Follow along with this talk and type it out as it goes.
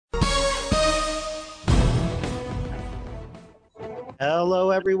Hello,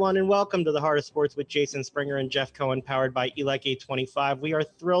 everyone, and welcome to the Heart of Sports with Jason Springer and Jeff Cohen, powered by ELEC 825. We are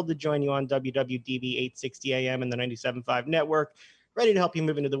thrilled to join you on WWDB 860 AM and the 97.5 network, ready to help you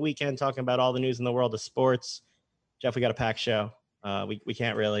move into the weekend, talking about all the news in the world of sports. Jeff, we got a packed show. We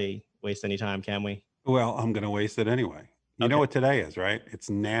can't really waste any time, can we? Well, I'm going to waste it anyway. You know Okay. what today is, right? It's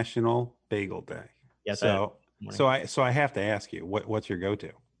National Bagel Day. Yes, I So, morning. so I have to ask you, what's your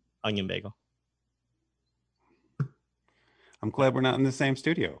go-to? Onion bagel. I'm glad we're not in the same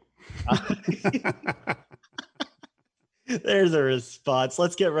studio. There's a response.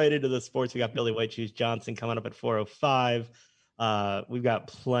 Let's get right into the sports. We got Billy White Shoes Johnson coming up at 4:05. We've got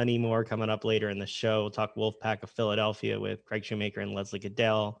plenty more coming up later in the show. We'll talk Wolfpack of Philadelphia with Craig Shoemaker and Leslie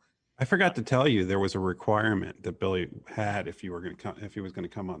Gudel. I forgot to tell you there was a requirement that Billy had if you were going to come, if he was going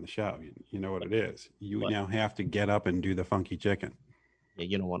to come on the show. You know what it is. You now have to get up and do the funky chicken. Yeah,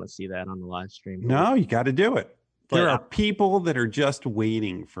 you don't want to see that on the live stream. No, you got to do it. There are But people that are just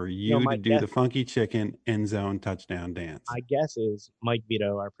waiting for you my to do the funky chicken end zone touchdown dance. my guess is Mike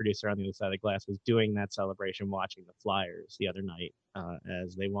Vito, our producer on the other side of the glass, was doing that celebration watching the Flyers the other night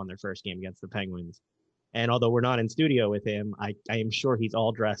as they won their first game against the Penguins. And although we're not in studio with him, I am sure he's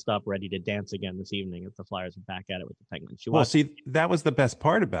all dressed up, ready to dance again this evening if the Flyers are back at it with the Penguins. Well, see, that was the best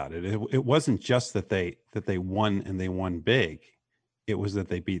part about it. It wasn't just that they won and they won big. It was that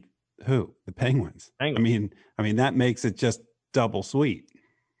they beat who? The Penguins. Penguins. I mean that makes it just double sweet.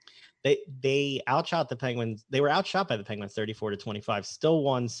 They outshot the Penguins. They were outshot by the Penguins 34-25, still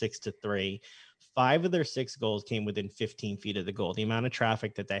won 6-3. 5 of their 6 goals came within 15 feet of the goal. The amount of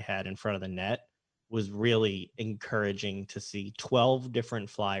traffic that they had in front of the net was really encouraging to see. 12 different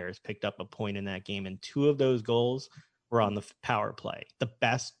Flyers picked up a point in that game, and 2 of those goals were on the power play. The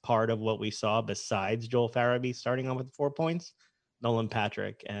best part of what we saw, besides Joel Farabee starting on with 4 points, Nolan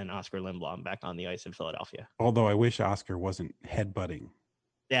Patrick and Oscar Lindblom back on the ice in Philadelphia. Although I wish Oscar wasn't headbutting.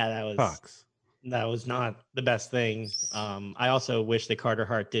 Yeah, that was not the best thing. I also wish that Carter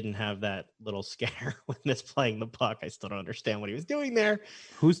Hart didn't have that little scare with misplaying the puck. I still don't understand what he was doing there.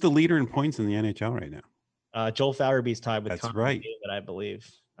 Who's the leader in points in the NHL right now? Joel Farabee's tied with That's right. David, I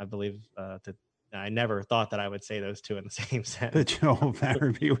believe that I never thought that I would say those two in the same sentence. That Joel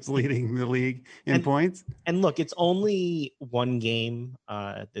Farabee was leading the league in points. And look, it's only one game.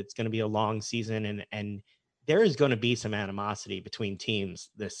 It's going to be a long season, and there is going to be some animosity between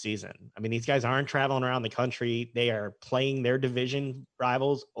teams this season. I mean, these guys aren't traveling around the country. They are playing their division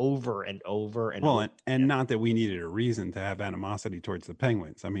rivals over and over and over. And not that we needed a reason to have animosity towards the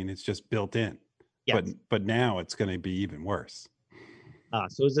Penguins. I mean, it's just built in. Yes. But now it's going to be even worse.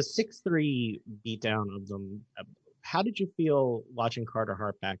 So it was a 6-3 beatdown of them. How did you feel watching Carter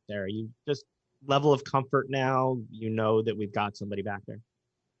Hart back there? Are you just level of comfort now? You know that we've got somebody back there.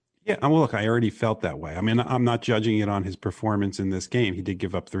 Yeah, well, look, I already felt that way. I mean, I'm not judging it on his performance in this game. He did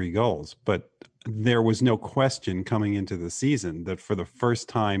give up 3 goals, but there was no question coming into the season that for the first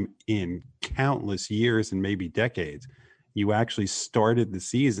time in countless years and maybe decades, you actually started the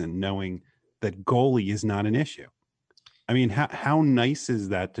season knowing that goalie is not an issue. I mean, how nice is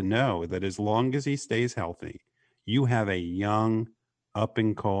that to know that as long as he stays healthy, you have a young,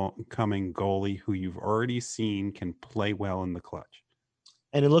 up-and-coming goalie who you've already seen can play well in the clutch.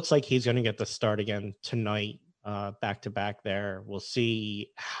 And it looks like he's going to get the start again tonight, back to back there. We'll see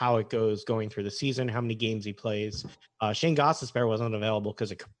how it goes going through the season, how many games he plays. Shane Gostisbehere wasn't available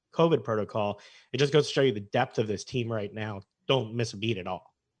because of COVID protocol. It just goes to show you the depth of this team right now. Don't miss a beat at all.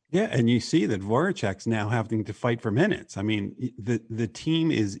 Yeah, and you see that Voracek's now having to fight for minutes. I mean, the team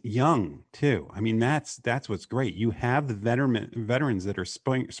is young too. I mean, that's what's great. You have the veterans that are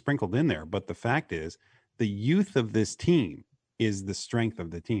sprinkled in there, but the fact is, the youth of this team is the strength of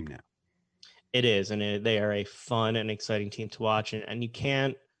the team now. It is, and they are a fun and exciting team to watch, and you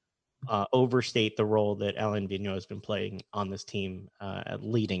can't overstate the role that Alain Vigneault has been playing on this team,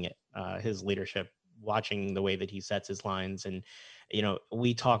 leading it. His leadership, watching the way that he sets his lines, and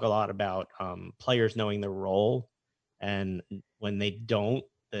we talk a lot about players knowing their role, and when they don't,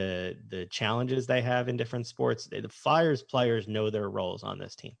 the challenges they have in different sports. The Flyers players know their roles on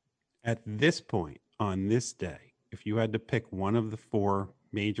this team. At this point, on this day, if you had to pick one of the 4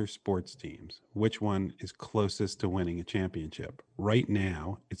 major sports teams, which one is closest to winning a championship? Right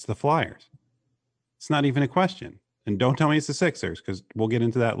now, it's the Flyers. It's not even a question. And don't tell me it's the Sixers, because we'll get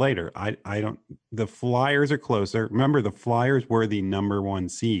into that later. The Flyers are closer. Remember, the Flyers were the number 1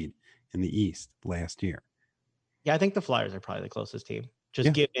 seed in the East last year. Yeah, I think the Flyers are probably the closest team,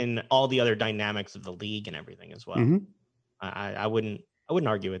 just given all the other dynamics of the league and everything as well. Mm-hmm. I wouldn't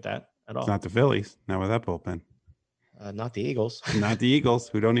argue with that at all. It's not the Phillies, not with that bullpen. Not the Eagles. Not the Eagles,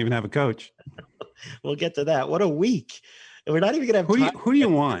 who don't even have a coach. We'll get to that. What a week. We're not even gonna have time. Who do you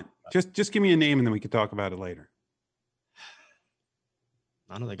want? Just give me a name and then we can talk about it later.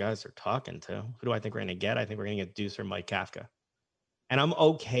 None of the guys they're talking to. Who do I think we're gonna get? I think we're gonna get Deuce or Mike Kafka. And I'm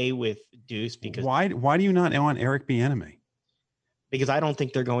okay with Deuce because Why do you not want Eric Bieniemy? Because I don't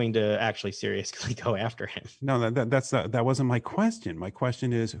think they're going to actually seriously go after him. No, that wasn't my question. My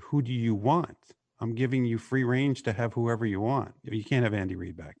question is, who do you want? I'm giving you free range to have whoever you want. You can't have Andy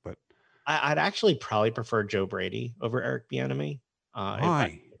Reid back, but I'd actually probably prefer Joe Brady over Eric Bieniemy.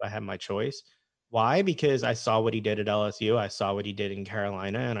 Why? If I had my choice. Why? Because I saw what he did at LSU. I saw what he did in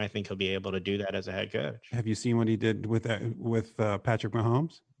Carolina, and I think he'll be able to do that as a head coach. Have you seen what he did with Patrick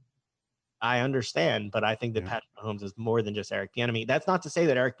Mahomes? I understand, but I think that Patrick Mahomes is more than just Eric Bieniemy. That's not to say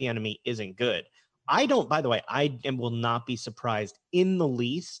that Eric Bieniemy isn't good. By the way, will not be surprised in the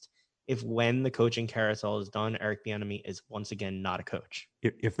least if when the coaching carousel is done, Eric Bieniemy is once again not a coach.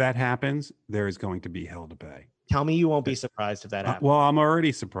 If that happens, there is going to be hell to pay. Tell me you won't be surprised if that happens. Well, I'm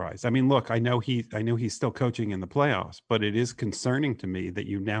already surprised. I mean, look, I know he's still coaching in the playoffs, but it is concerning to me that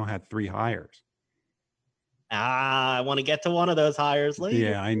you now had 3 hires. I want to get to one of those hires later.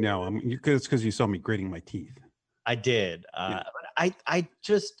 Yeah, I know. It's because you saw me gritting my teeth. I did. But I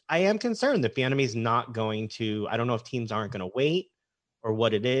am concerned that Bieniemy's not going to. I don't know if teams aren't going to wait or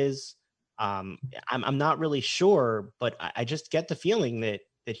what it is. I'm not really sure, but I just get the feeling that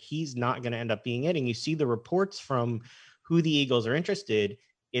he's not going to end up being it. And you see the reports from who the Eagles are interested.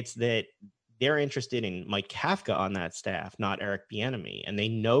 It's that they're interested in Mike Kafka on that staff, not Eric Bieniemy. And they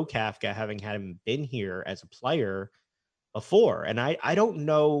know Kafka, having had him been here as a player before. And I don't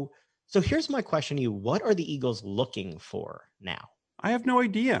know. So here's my question to you. What are the Eagles looking for now? I have no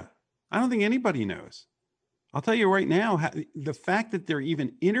idea. I don't think anybody knows. I'll tell you right now, the fact that they're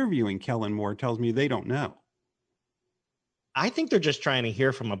even interviewing Kellen Moore tells me they don't know. I think they're just trying to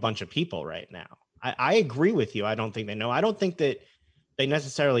hear from a bunch of people right now. I agree with you. I don't think they know. I don't think that they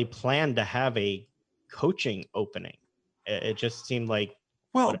necessarily plan to have a coaching opening. It just seemed like,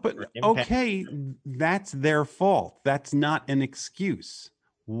 well, but okay, that's their fault. That's not an excuse.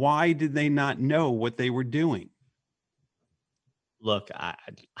 Why did they not know what they were doing? Look,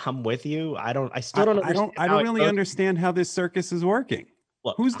 I'm with you. I still don't understand. I don't really understand how this circus is working.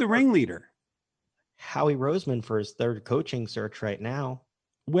 Look, who's the ringleader? Howie Roseman for his 3rd coaching search right now.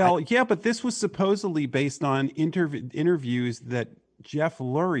 Well, yeah, but this was supposedly based on interviews that Jeff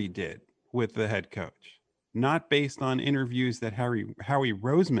Lurie did with the head coach, not based on interviews that Howie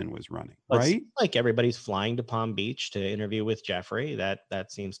Roseman was running, right? Like everybody's flying to Palm Beach to interview with Jeffrey.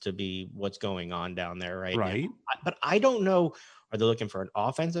 That seems to be what's going on down there right now. But I don't know. Are they looking for an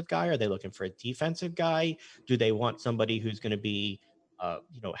offensive guy? Are they looking for a defensive guy? Do they want somebody who's going to be,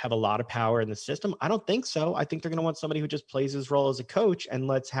 have a lot of power in the system? I don't think so. I think they're going to want somebody who just plays his role as a coach and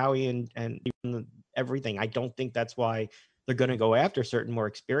lets Howie and everything. I don't think that's why they're going to go after certain more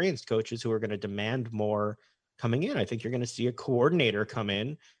experienced coaches who are going to demand more coming in. I think you're going to see a coordinator come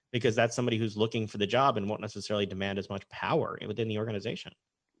in because that's somebody who's looking for the job and won't necessarily demand as much power within the organization.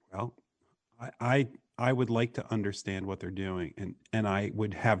 Well, I would like to understand what they're doing, and I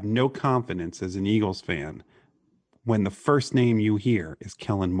would have no confidence as an Eagles fan when the first name you hear is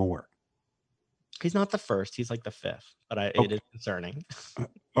Kellen Moore. He's not the first; he's like the 5th. But it is concerning.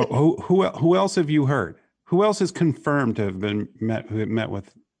 Who else have you heard? Who else is confirmed to have been met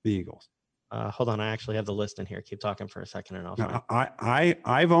with the Eagles? Hold on, I actually have the list in here. Keep talking for a second, and I'll find.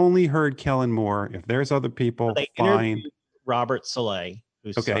 I've only heard Kellen Moore. If there's other people, fine. Robert Saleh.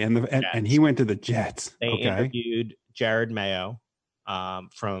 Okay, and he went to the Jets. They interviewed Jared Mayo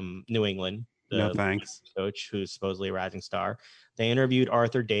from New England, no thanks, coach who's supposedly a rising star. They interviewed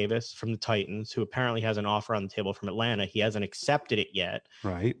Arthur Davis from the Titans, who apparently has an offer on the table from Atlanta. He hasn't accepted it yet,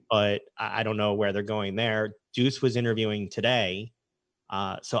 right? But I don't know where they're going there. Deuce was interviewing today,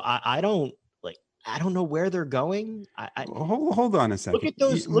 so I don't know where they're going. Hold on a second. Look at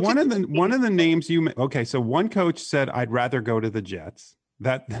those. One of the names you. Okay, so one coach said, "I'd rather go to the Jets."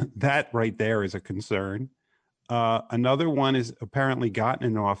 That right there is a concern. Another one is apparently gotten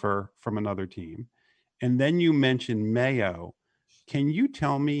an offer from another team. And then you mentioned Mayo. Can you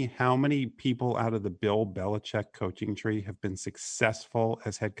tell me how many people out of the Bill Belichick coaching tree have been successful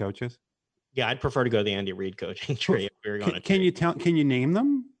as head coaches? Yeah, I'd prefer to go to the Andy Reid coaching tree. If we were going can you name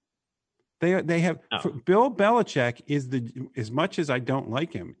them? They have Bill Belichick is as much as I don't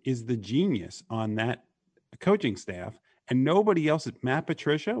like him, is the genius on that coaching staff. And nobody else. Matt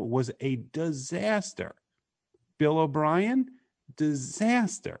Patricia was a disaster. Bill O'Brien,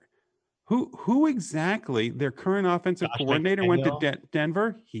 disaster. Who exactly? Their current offensive coordinator went to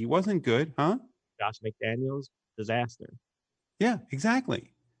Denver. He wasn't good, huh? Josh McDaniels, disaster. Yeah,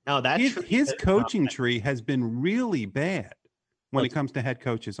 exactly. No, that tree His has coaching tree has been really bad when it look, comes to head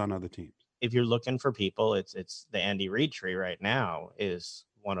coaches on other teams. if you're looking for people, it's the Andy Reid tree right now is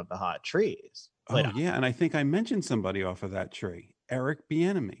one of the hot trees. But Oh yeah, and I think I mentioned somebody off of that tree, Eric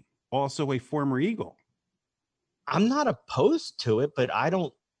Bieniemy, also a former Eagle. I'm not opposed to it, but I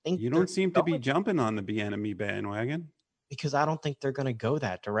don't think You they're don't seem to be going, jumping on the Bieniemy bandwagon. because I don't think they're going to go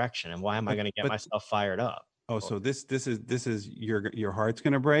that direction. And why am I going to get But myself fired up? oh, so this is your heart's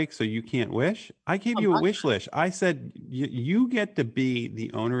going to break, so you can't wish. I gave I'm you a not, wish list. I said you get to be the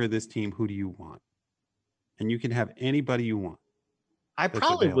owner of this team. Who do you want? And you can have anybody you want I that's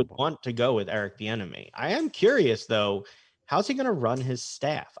probably would available. want to go with Eric Bieniemy. I am curious though, how's he going to run his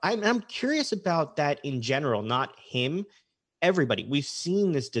staff? I'm curious about that in general, not him. Everybody. We've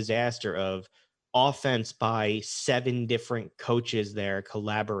seen this disaster of offense by 7 different coaches there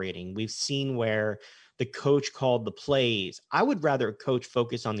collaborating. We've seen where the coach called the plays. I would rather a coach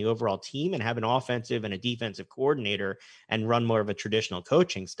focus on the overall team and have an offensive and a defensive coordinator and run more of a traditional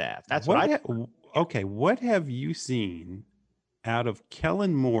coaching staff. That's what What I okay, what have you seen out of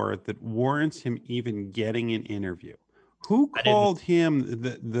Kellen Moore that warrants him even getting an interview? Who I didn't called him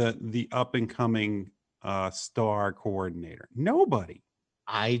the up and coming star coordinator? Nobody.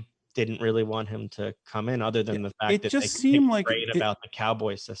 I didn't really want him to come in other than the fact It that they just could pick seemed his like brain about the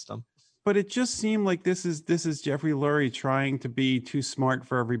Cowboy system. but it just seemed like this is Jeffrey Lurie trying to be too smart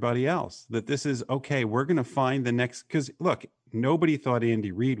for everybody else. That this is okay. We're going to find the next because look, nobody thought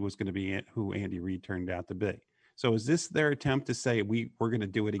Andy Reid was going to be who Andy Reid turned out to be. So is this their attempt to say we're going to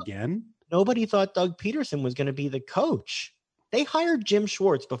do it again? Nobody thought Doug Peterson was going to be the coach. They hired Jim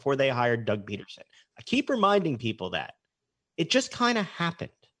Schwartz before they hired Doug Peterson. I keep reminding people that. It just kind of happened.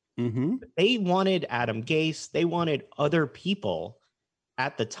 Mm-hmm. They wanted Adam Gase. They wanted other people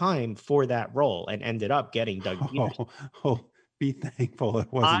at the time for that role and ended up getting Doug Peterson. Oh, oh, be thankful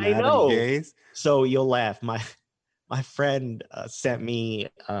it wasn't I Adam know. Gase. So you'll laugh. My friend sent me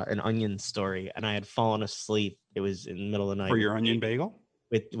an onion story, and I had fallen asleep. It was in the middle of the night For your onion bagel?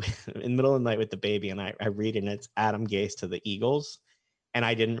 in the middle of the night with the baby, and I read it, and it's Adam Gase to the Eagles, and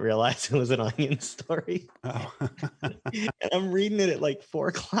I didn't realize it was an onion story. Oh. And I'm reading it at like 4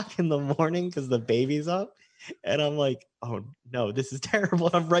 o'clock in the morning because the baby's up, and I'm like, oh no, this is terrible.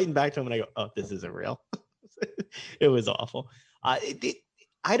 And I'm writing back to him, and I go, oh, this isn't real. It was awful. I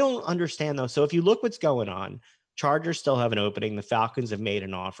don't understand though. So if you look what's going on, Chargers still have an opening. The Falcons have made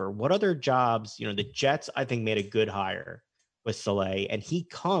an offer. What other jobs? The Jets, I think, made a good hire with Saleh, and he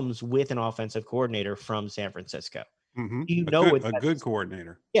comes with an offensive coordinator from San Francisco. Mm-hmm. You A know good what? a good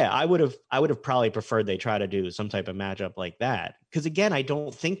coordinator. Yeah, I would have probably preferred they try to do some type of matchup like that. Because again, I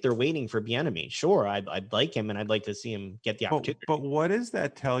don't think they're waiting for Bieniemy. Sure, I'd like him, and I'd like to see him get the opportunity. But what does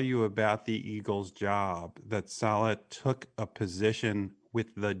that tell you about the Eagles' job that Saleh took a position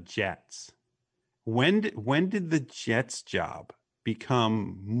with the Jets? When did the Jets job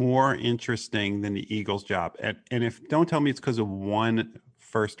become more interesting than the Eagles job? And if don't tell me it's because of one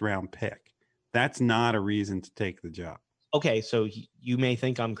first round pick. That's not a reason to take the job. Okay, so you may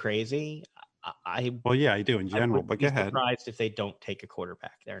think I'm crazy. I Well, yeah, I do in I general, wouldn't but be go ahead. surprised if they don't take a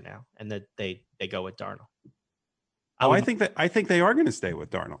quarterback there now, and that they go with Darnold. I Oh, would I think they are going to stay with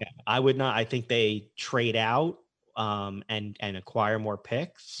Darnold. Yeah, I would not. I think they trade out and acquire more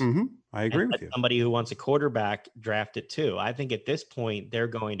picks Mm-hmm. I and agree let with you. somebody who wants a quarterback draft it too. I think at this point they're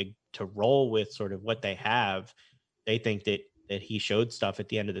going to roll with sort of what they have. They think that he showed stuff at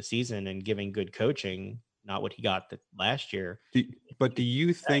the end of the season and giving good coaching, not what he got last year. But do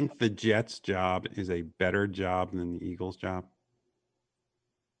you think the Jets job is a better job than the Eagles job?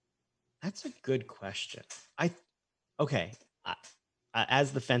 That's a good question. Okay. I,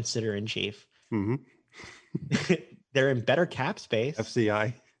 as the fence sitter in chief, Mm-hmm. they're in better cap space.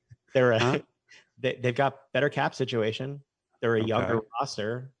 FCI. They're Huh? they've got better cap situation. They're a Okay. younger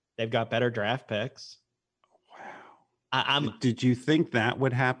roster. They've got better draft picks. Wow. I'm Did you think that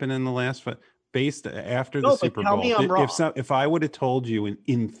would happen in the last based after the no, but Super tell Bowl? me I'm wrong. If I would have told you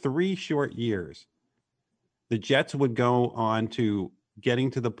in 3 short years, the Jets would go on to getting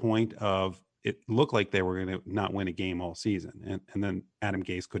to the point of it looked like they were going to not win a game all season, and then Adam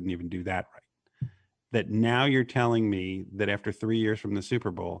Gase couldn't even do that right. That now you're telling me that after 3 years from the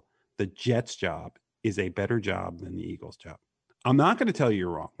Super Bowl, the Jets job is a better job than the Eagles job. I'm not going to tell you you're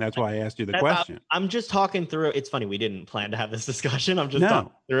wrong. That's why I asked you the question. I'm just talking through it. It's funny. We didn't plan to have this discussion. I'm just talking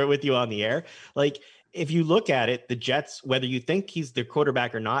No. through it with you on the air. Like, if you look at it, the Jets, whether you think he's their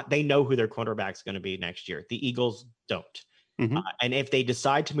quarterback or not, they know who their quarterback's going to be next year. The Eagles don't. Mm-hmm. And if they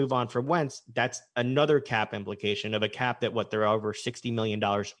decide to move on from Wentz, that's another cap implication of a cap that they're over $60 million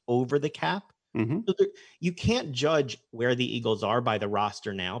over the cap. Mm-hmm. So you can't judge where the Eagles are by the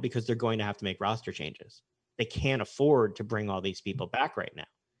roster now because they're going to have to make roster changes. They can't afford to bring all these people back right now.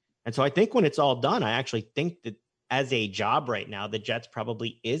 And so I think when it's all done, I actually think that as a job right now, the Jets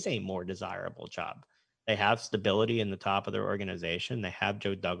probably is a more desirable job. They have stability in the top of their organization. They have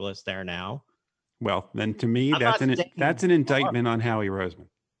Joe Douglas there now. Well, then to me, I'm not saying that's an indictment on Howie Roseman.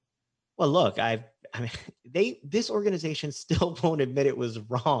 well, look, I mean, this organization still won't admit it was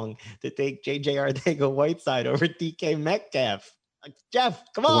wrong to take JJ Arcega-Whiteside over DK Metcalf. Like, Jeff,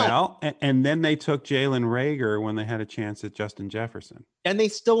 come on. Well, and then they took Jalen Reagor when they had a chance at Justin Jefferson. And they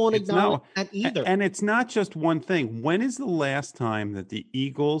still won't It's acknowledge no, that either. and it's not just one thing. When is the last time that the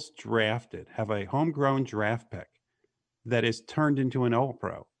Eagles have a homegrown draft pick that is turned into an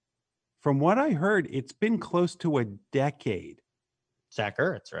All-Pro? From what I heard, it's been close to a decade. Zach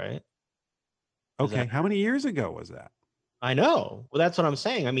Ertz, right? Okay, how many years ago was that? I know. Well, that's what I'm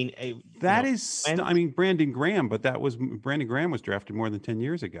saying. I mean, I mean, Brandon Graham, but Brandon Graham was drafted more than 10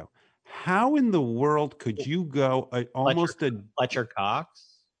 years ago. How in the world could you go Fletcher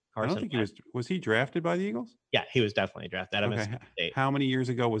Cox? I don't think was he drafted by the Eagles? Yeah, he was definitely drafted. Okay. How many years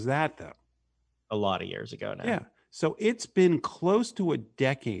ago was that, though? A lot of years ago now. Yeah. So it's been close to a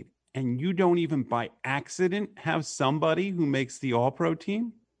decade, and you don't even by accident have somebody who makes the All-Pro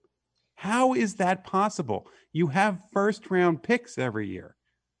team? How is that possible? You have first-round picks every year.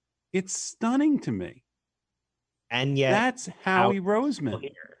 It's stunning to me. And yet that's Howie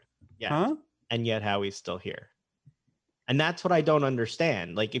Roseman. Yeah. Huh? And yet Howie's still here. And that's what I don't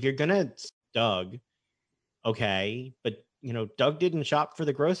understand. Like, if you're gonna Doug, okay, but Doug didn't shop for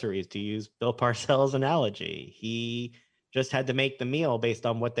the groceries, to use Bill Parcells' analogy. He just had to make the meal based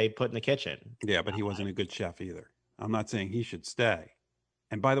on what they put in the kitchen. Yeah, but he wasn't a good chef either. I'm not saying he should stay.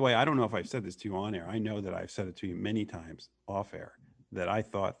 And by the way, I don't know if I've said this to you on air. I know that I've said it to you many times off air, that I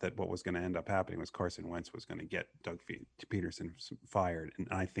thought that what was going to end up happening was Carson Wentz was going to get Doug Peterson fired. And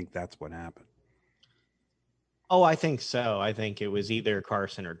I think that's what happened. Oh, I think so. I think it was either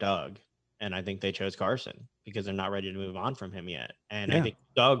Carson or Doug. And I think they chose Carson because they're not ready to move on from him yet. And I think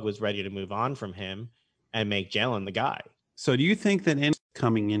Doug was ready to move on from him and make Jalen the guy. So do you think that anyone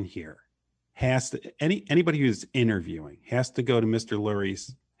coming in here anybody who's interviewing has to go to Mr.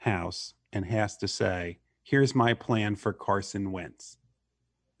 Lurie's house and has to say, here's my plan for Carson Wentz?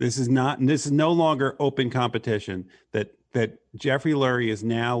 This is no longer open competition, that Jeffrey Lurie is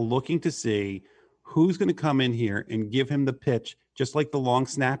now looking to see who's going to come in here and give him the pitch, just like the long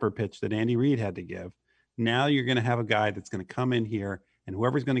snapper pitch that Andy Reid had to give. Now you're going to have a guy that's going to come in here, and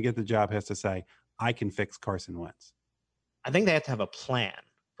whoever's going to get the job has to say, I can fix Carson Wentz. I think they have to have a plan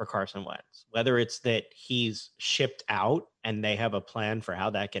for Carson Wentz, whether it's that he's shipped out and they have a plan for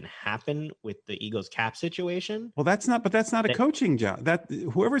how that can happen with the Eagles cap situation. Well, that's not a coaching job. That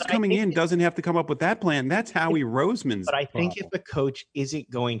whoever's coming in doesn't have to come up with that plan. That's Howie Roseman's. But I think if the coach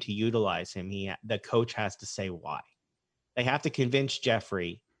isn't going to utilize him, the coach has to say why. They have to convince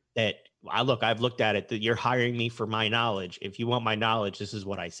Jeffrey that, I've looked at it, that you're hiring me for my knowledge. If you want my knowledge, this is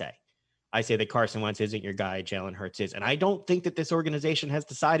what I say. I say that Carson Wentz isn't your guy, Jalen Hurts is. And I don't think that this organization has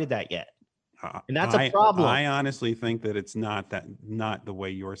decided that yet. And that's a problem. I honestly think that it's not the way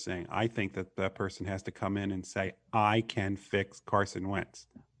you're saying. I think that person has to come in and say, I can fix Carson Wentz.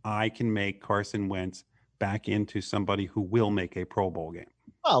 I can make Carson Wentz back into somebody who will make a Pro Bowl game.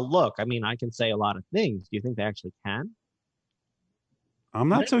 Well, look, I mean, I can say a lot of things. Do you think they actually can? I'm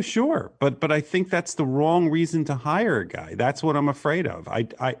not so sure, but I think that's the wrong reason to hire a guy. That's what I'm afraid of.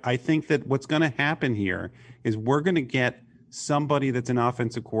 I think that what's going to happen here is we're going to get somebody that's an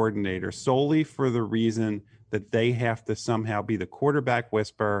offensive coordinator solely for the reason that they have to somehow be the quarterback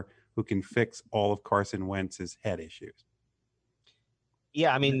whisperer who can fix all of Carson Wentz's head issues.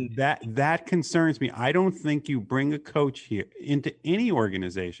 Yeah, I mean, that concerns me. I don't think you bring a coach here into any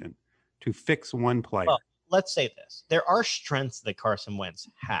organization to fix one player. Well, let's say this. There are strengths that Carson Wentz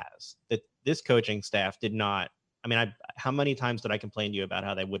has that this coaching staff did not. I mean, how many times did I complain to you about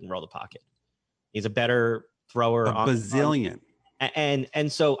how they wouldn't roll the pocket? He's a better thrower. A bazillion. And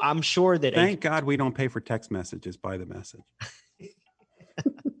so I'm sure that. Thank God we don't pay for text messages by the message. You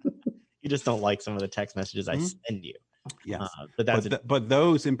just don't like some of the text messages I send you. Yes. But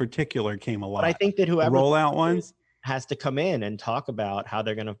those in particular came a lot. But I think that whoever rollout ones has to come in and talk about how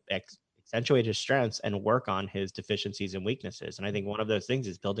they're going to accentuate his strengths and work on his deficiencies and weaknesses. And I think one of those things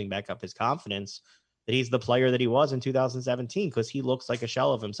is building back up his confidence that he's the player that he was in 2017, because he looks like a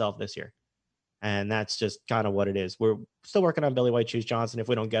shell of himself this year. And that's just kind of what it is. We're still working on Billy White Shoes Johnson. If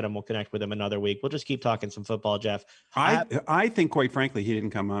we don't get him, we'll connect with him another week. We'll just keep talking some football, Jeff. I think, quite frankly, he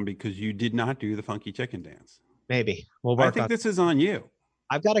didn't come on because you did not do the funky chicken dance. Maybe. I think this is on you.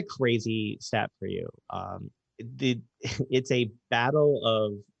 I've got a crazy stat for you. It's a battle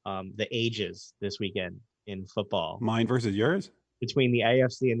of the ages this weekend in football Mine versus yours? between the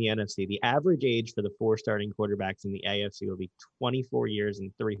AFC and the NFC. The average age for the 4 starting quarterbacks in the AFC will be 24 years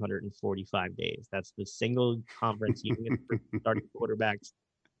and 345 days. That's the single conference union for starting quarterbacks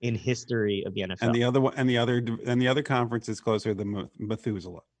in history of the And NFL. the other one, and the other conference is closer than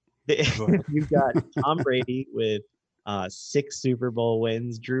Methuselah. You've got Tom Brady with 6 Super Bowl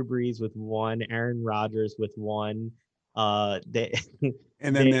wins, Drew Brees with 1, Aaron Rodgers with 1. They,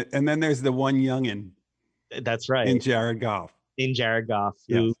 And then there's the one youngin. That's right. In Jared Goff.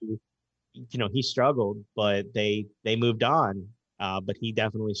 Who, yes. He struggled, but they moved on. But he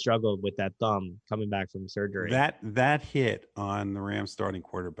definitely struggled with that thumb coming back from surgery. That hit on the Rams starting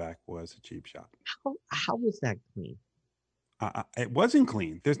quarterback was a cheap shot. How was that clean? It wasn't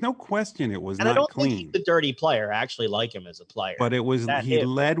clean. There's no question it was and not I don't clean. think he's a dirty player. I actually like him as a player. But it was he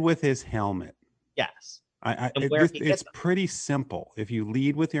led with his helmet. Yes. It's pretty simple. If you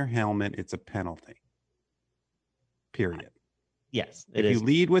lead with your helmet, it's a penalty. Period. Yes. If you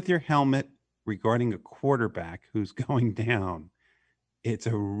lead with your helmet regarding a quarterback who's going down, it's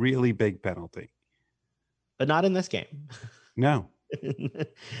a really big penalty. But not in this game. No.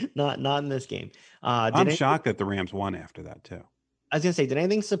 not in this game. I'm shocked that the Rams won after that too. I was gonna say, did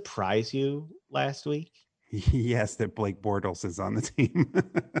anything surprise you last week? Yes, that Blake Bortles is on the team.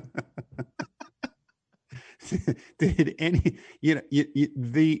 Did any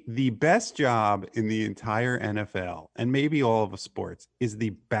the best job in the entire NFL and maybe all of sports is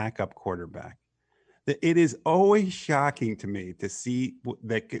the backup quarterback. It is always shocking to me to see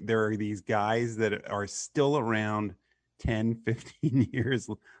that there are these guys that are still around 10, 15 years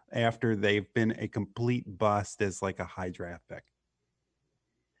after they've been a complete bust as like a high draft pick.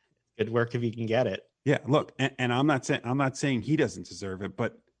 Good work if you can get it. Yeah, look, and I'm not saying he doesn't deserve it,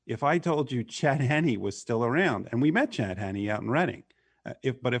 but if I told you Chad Henne was still around, and we met Chad Henne out in Reading,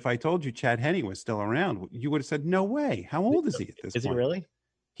 if I told you Chad Henne was still around, you would have said, no way. How old is he at this point? Is he really?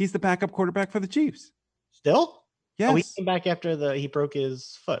 He's the backup quarterback for the Chiefs. Still? Yes. Oh, he came back after he broke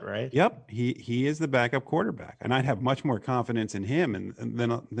his foot, right? Yep. He is the backup quarterback, and I'd have much more confidence in him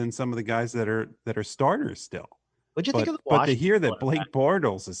than some of the guys that are starters still. What'd you think of the But to hear that Blake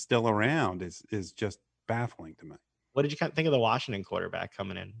Bortles is still around is just baffling to me. What did you think of the Washington quarterback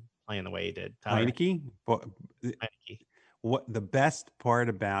coming in playing the way he did? Heineke? What the best part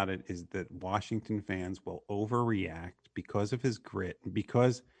about it is that Washington fans will overreact because of his grit.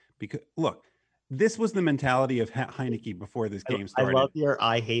 Because look, this was the mentality of Heineke before this game started. I love your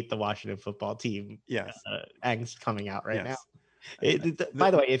 "I hate the Washington football team" angst coming out right now. By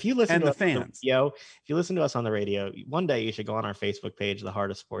the way, if you listen to us on the radio, if you listen to us on the radio, one day you should go on our Facebook page, The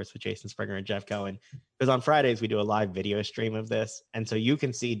Heart of Sports with Jason Springer and Jeff Cohen, because on Fridays we do a live video stream of this, and so you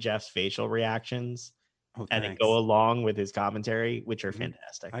can see Jeff's facial reactions and then go along with his commentary, which are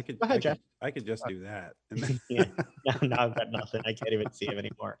fantastic. Go ahead, Jeff. I could just do that. No, I've got nothing. I can't even see him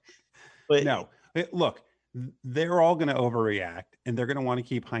anymore. But no, look. They're all going to overreact, and they're going to want to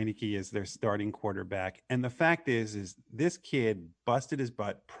keep Heineke as their starting quarterback. And the fact is this kid busted his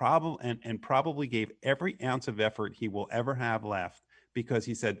butt, probably gave every ounce of effort he will ever have left, because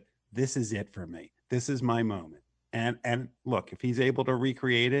he said, "This is it for me. This is my moment." And look, if he's able to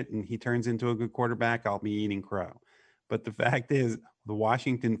recreate it and he turns into a good quarterback, I'll be eating crow. But the fact is, the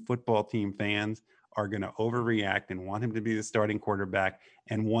Washington football team fans are going to overreact and want him to be the starting quarterback.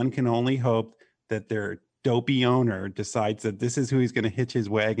 And one can only hope that their dopey owner decides that this is who he's going to hitch his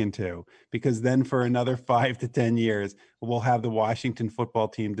wagon to, because then for another 5 to 10 years, we'll have the Washington football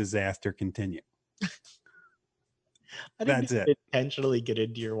team disaster continue. That's it. Intentionally get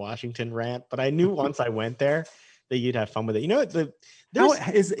into your Washington rant, but I knew once I went there that you'd have fun with it. You know,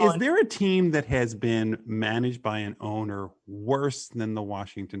 is there a team that has been managed by an owner worse than the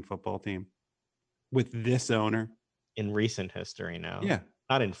Washington football team with this owner in recent history? No. Yeah.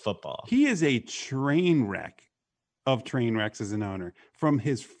 Not in football. He is a train wreck of train wrecks as an owner, from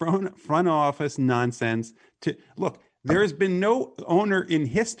his front office nonsense to look. There has been no owner in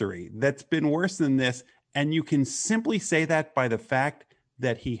history that's been worse than this. And you can simply say that by the fact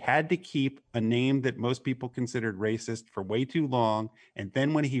that he had to keep a name that most people considered racist for way too long. And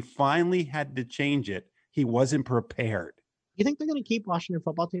then when he finally had to change it, he wasn't prepared. You think they're going to keep Washington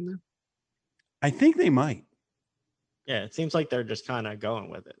football team then? I think they might. Yeah, it seems like they're just kind of going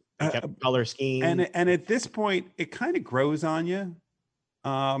with it. They kept color scheme. And at this point, it kind of grows on you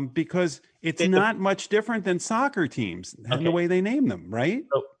because it's not much different than soccer teams and the way they name them, right?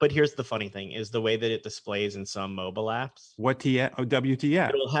 but here's the funny thing is the way that it displays in some mobile apps. What TF? Oh, WTF?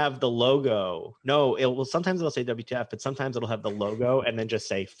 It'll have the logo. No, it will sometimes it'll say WTF, but sometimes it'll have the logo and then just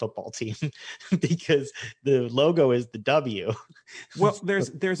say football team because the logo is the W. Well,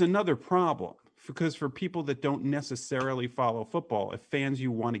 there's another problem because for people that don't necessarily follow football, if fans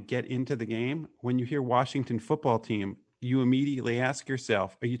you want to get into the game, when you hear Washington football team, you immediately ask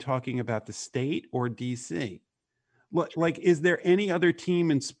yourself, are you talking about the state or DC? Like, is there any other team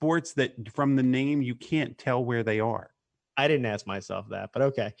in sports that from the name you can't tell where they are? I didn't ask myself that, but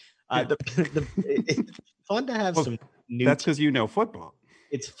okay. Yeah. It's fun to have some new. That's because you know football.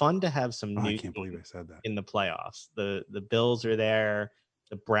 It's fun to have some new. I can't believe I said that. In the playoffs. The Bills are there,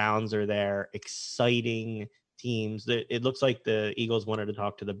 the Browns are there, exciting teams. It looks like the Eagles wanted to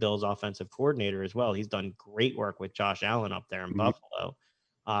talk to the Bills offensive coordinator as well. He's done great work with Josh Allen up there in Buffalo.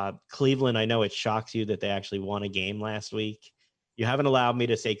 Cleveland, I know it shocks you that they actually won a game last week. You haven't allowed me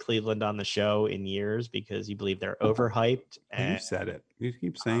to say Cleveland on the show in years because you believe they're overhyped. And you said it. You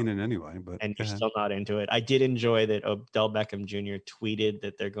keep saying it anyway, but and you're still not into it. I did enjoy that Odell Beckham Jr. tweeted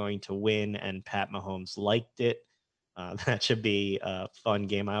that they're going to win, and Pat Mahomes liked it. That should be a fun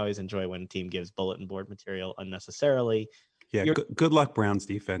game. I always enjoy when a team gives bulletin board material unnecessarily. Yeah, good luck, Browns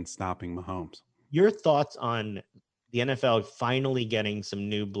defense stopping Mahomes. Your thoughts on the NFL finally getting some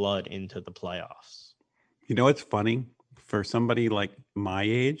new blood into the playoffs? You know, it's funny for somebody like my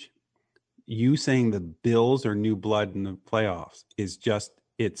age, you saying the Bills are new blood in the playoffs is just,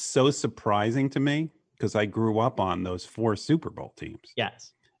 it's so surprising to me because I grew up on those 4 Super Bowl teams.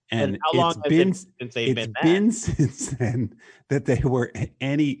 Yes. And how long it's been since then that they were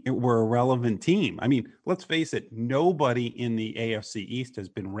a relevant team. I mean, let's face it, nobody in the AFC East has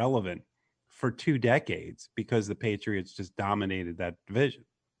been relevant for 2 decades because the Patriots just dominated that division.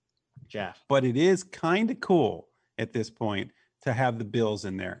 Jeff. But it is kind of cool at this point to have the Bills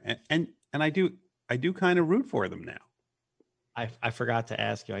in there. And I do kind of root for them now. I forgot to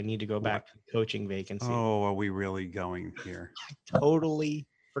ask you. I need to go back to the coaching vacancy. Oh, are we really going here? I totally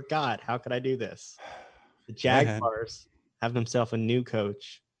forgot. How could I do this? The Jaguars have themselves a new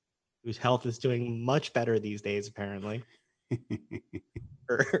coach whose health is doing much better these days, apparently.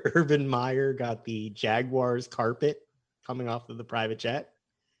 Urban Meyer got the Jaguars carpet coming off of the private jet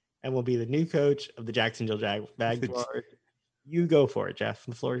and will be the new coach of the Jacksonville Jaguars. You go for it, Jeff.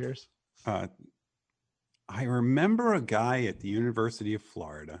 The floor is yours. I remember a guy at the University of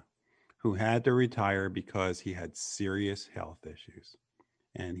Florida who had to retire because he had serious health issues.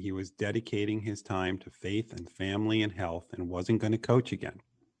 And he was dedicating his time to faith and family and health and wasn't going to coach again.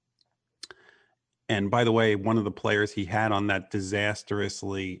 And by the way, one of the players he had on that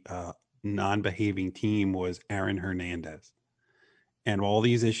disastrously non-behaving team was Aaron Hernandez. And all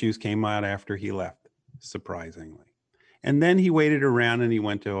these issues came out after he left, surprisingly. And then he waited around and he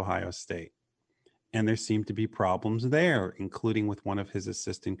went to Ohio State. And there seemed to be problems there, including with one of his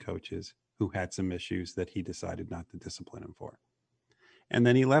assistant coaches who had some issues that he decided not to discipline him for. And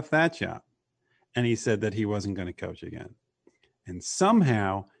then he left that job and he said that he wasn't going to coach again. And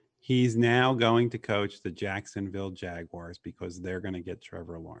somehow he's now going to coach the Jacksonville Jaguars because they're going to get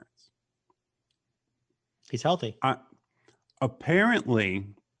Trevor Lawrence. He's healthy. Apparently,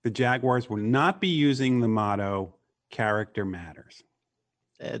 the Jaguars will not be using the motto, character matters.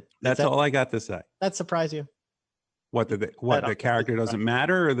 That's all I got to say. That surprised you? What the character doesn't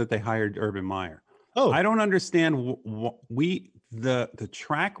matter, or that they hired Urban Meyer? Oh, I don't understand. The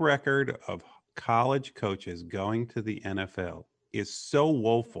track record of college coaches going to the NFL is so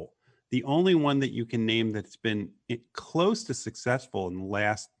woeful. The only one that you can name that's been close to successful in the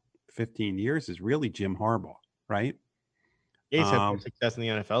last 15 years is really Jim Harbaugh, right? He's had more success in the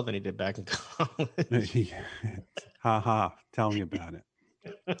NFL than he did back in college. Tell me about it.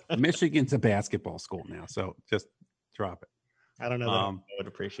 Michigan's a basketball school now, so just drop it. I don't know that I would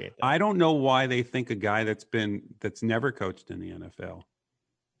appreciate that. I don't know why they think a guy that's never coached in the NFL,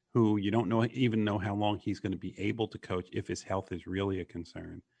 who you don't even know how long he's going to be able to coach if his health is really a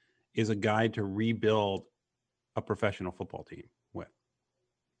concern, is a guy to rebuild a professional football team with.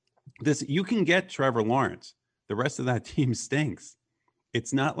 You can get Trevor Lawrence. The rest of that team stinks.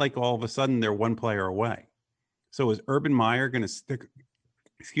 It's not like all of a sudden they're one player away. So is Urban Meyer going to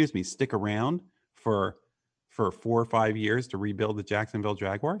stick around for 4 or 5 years to rebuild the Jacksonville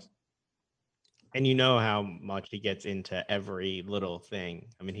Jaguars? And you know how much he gets into every little thing.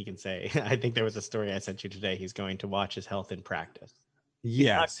 I mean, he can say, I think there was a story I sent you today. He's going to watch his health in practice.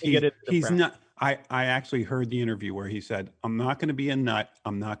 Yes, he's not. I actually heard the interview where he said, I'm not going to be a nut.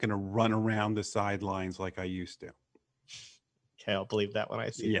 I'm not going to run around the sidelines like I used to. Okay, I'll believe that when I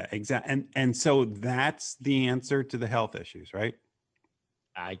see it. Yeah, exactly. And so that's the answer to the health issues, right?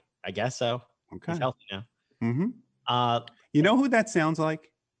 I guess so. Okay. He's healthy now. Mm-hmm. Uh, You know who that sounds like?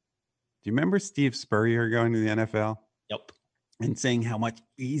 Do you remember Steve Spurrier going to the NFL yep. and saying how much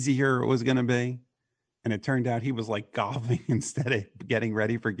easier it was going to be? And it turned out he was like golfing instead of getting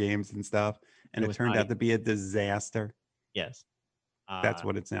ready for games and stuff. And It it was turned nice. out to be a disaster. Yes. That's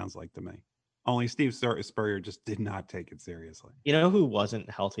what it sounds like to me. Only Steve Spurrier just did not take it seriously. You know who wasn't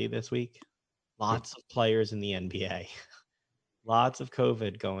healthy this week? Lots of players in the NBA. Lots of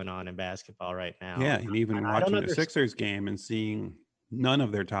COVID going on in basketball right now. Yeah, and even I don't watching the understand. Sixers game and seeing none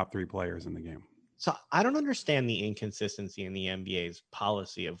of their top 3 players in the game. So I don't understand the inconsistency in the NBA's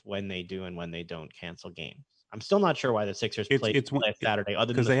policy of when they do and when they don't cancel games. I'm still not sure why the Sixers played last Saturday,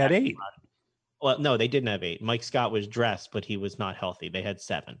 other than because the they had fact 8. well, no, they didn't have 8. Mike Scott was dressed, but he was not healthy. They had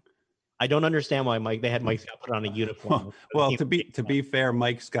 7. I don't understand why they had Mike Scott put on a uniform. Well, to be fair,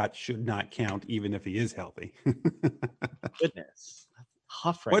 Mike Scott should not count even if he is healthy. Goodness, that's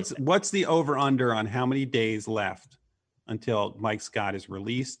tough right now. What's the over under on how many days left until Mike Scott is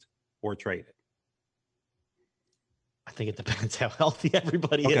released or traded? I think it depends how healthy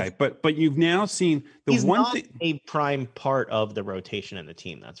everybody is. Okay, but you've now seen He's not a prime part of the rotation in the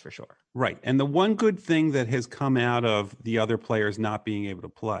team, that's for sure. Right. And the one good thing that has come out of the other players not being able to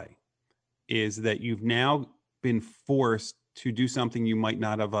play is that you've now been forced to do something you might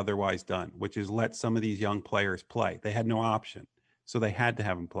not have otherwise done, which is let some of these young players play. They had no option. So they had to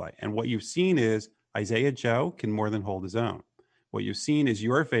have them play. And what you've seen is Isaiah Joe can more than hold his own. What you've seen is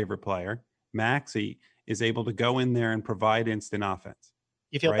your favorite player, Maxey, is able to go in there and provide instant offense.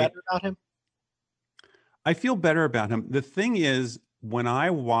 You feel better about him? I feel better about him. The thing is, when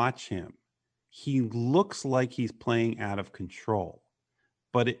I watch him, he looks like he's playing out of control.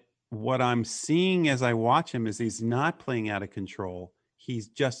 But what I'm seeing as I watch him is he's not playing out of control. He's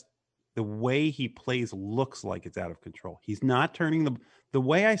just, the way he plays looks like it's out of control. He's not turning the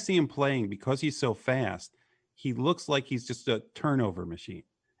way I see him playing, because he's so fast, he looks like he's just a turnover machine.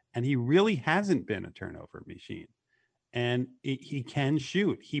 And he really hasn't been a turnover machine. And he can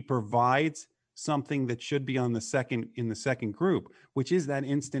shoot. He provides something that should be in the second group, which is that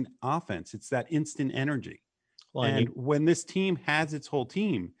instant offense. It's that instant energy. Well, and when this team has its whole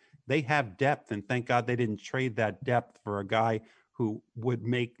team, they have depth. And thank God they didn't trade that depth for a guy who would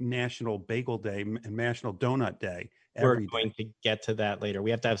make National Bagel Day and National Donut Day every day. We're going to get to that later. We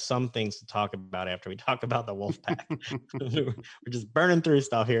have to have some things to talk about after we talk about the Wolfpack. We're just burning through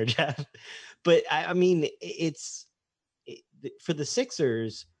stuff here, Jeff. But I mean, for the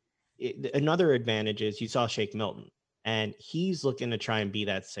Sixers, another advantage is you saw Shake Milton, and he's looking to try and be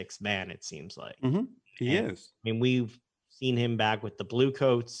that sixth man, it seems like. Mm-hmm. He is. I mean, we've seen him back with the Blue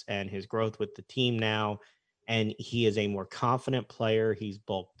Coats and his growth with the team now, and he is a more confident player. He's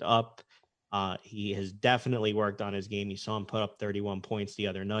bulked up. He has definitely worked on his game. You saw him put up 31 points the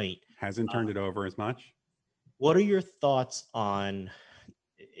other night. Hasn't turned it over as much. What are your thoughts on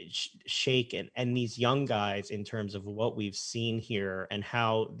Shake and these young guys in terms of what we've seen here and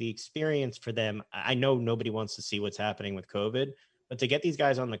how the experience for them? I know nobody wants to see what's happening with COVID, but to get these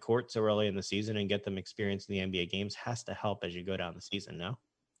guys on the court so early in the season and get them experience in the NBA games has to help as you go down the season, no?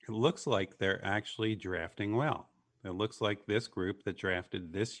 It looks like they're actually drafting well. It looks like this group that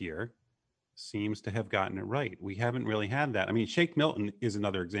drafted this year seems to have gotten it right. We haven't really had that. I mean, Shake Milton is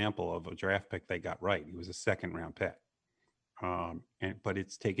another example of a draft pick they got right. He was a second-round pick. But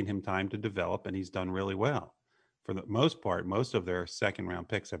it's taken him time to develop, and he's done really well. For the most part, most of their second-round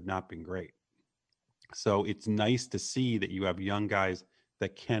picks have not been great. So it's nice to see that you have young guys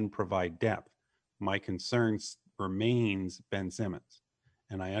that can provide depth. My concern remains Ben Simmons.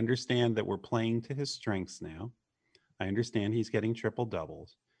 And I understand that we're playing to his strengths now. I understand he's getting triple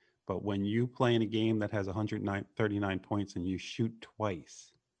doubles. But when you play in a game that has 139 points and you shoot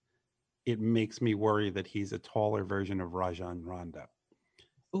twice, it makes me worry that he's a taller version of Rajon Rondo.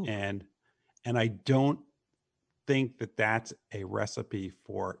 Ooh. And I don't think that that's a recipe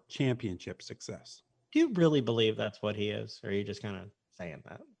for championship success. Do you really believe that's what he is? Or are you just kind of saying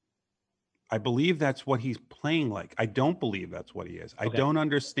that? I believe that's what he's playing like. I don't believe that's what he is. Okay. I don't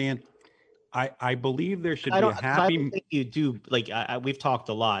understand. I believe there should be a happy. I don't think you do. Like we've talked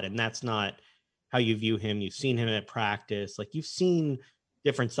a lot, and that's not how you view him. You've seen him at practice. Like you've seen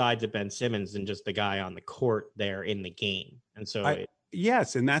different sides of Ben Simmons than just the guy on the court there in the game. And so,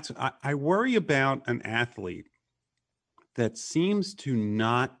 yes, and that's I worry about an athlete that seems to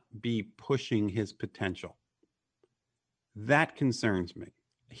not be pushing his potential. That concerns me.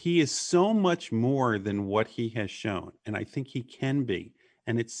 He is so much more than what he has shown, and I think he can be.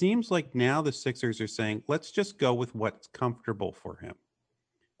 And it seems like now the Sixers are saying, let's just go with what's comfortable for him.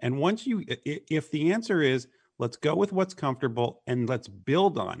 And once if the answer is, Let's go with what's comfortable and let's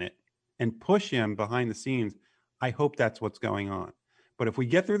build on it and push him behind the scenes. I hope that's what's going on. But if we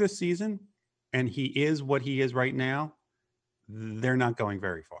get through this season and he is what he is right now, they're not going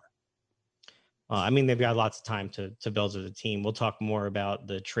very far. I mean, they've got lots of time to build as a team. We'll talk more about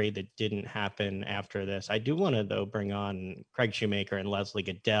the trade that didn't happen after this. I do want to, though, bring on Craig Shoemaker and Leslie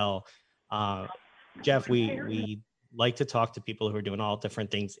Gudel. Jeff, we like to talk to people who are doing all different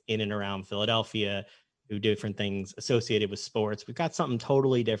things in and around Philadelphia, who do different things associated with sports. We've got something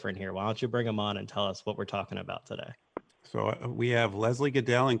totally different here. Why don't you bring them on and tell us what we're talking about today? So we have Leslie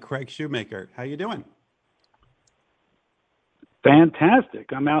Gudel and Craig Shoemaker. How you doing?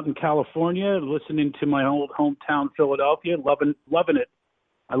 Fantastic. I'm out in California listening to my old hometown, Philadelphia, loving it.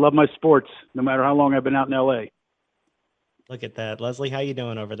 I love my sports, no matter how long I've been out in LA. Look at that. Leslie, how you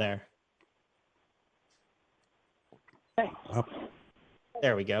doing over there? Oh.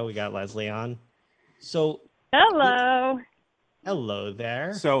 There we go. We got Leslie on. So hello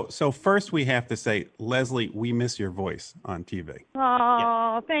there. So first we have to say, Leslie, we miss your voice on TV.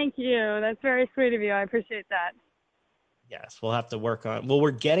 Oh, Thank you. That's very sweet of you. I appreciate that. Yes, we'll have to work on. Well,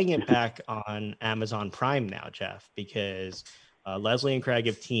 we're getting it back on Amazon Prime now, Jeff, because Leslie and Craig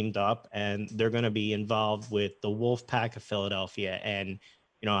have teamed up, and they're going to be involved with the Wolf Pack of Philadelphia. And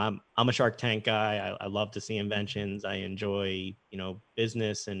I'm a Shark Tank guy. I love to see inventions. I enjoy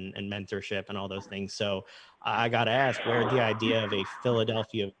business and mentorship and all those things. So I got to ask, where did the idea of a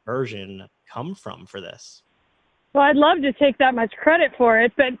Philadelphia version come from for this? Well, I'd love to take that much credit for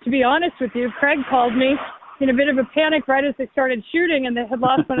it, but to be honest with you, Craig called me in a bit of a panic right as they started shooting, and they had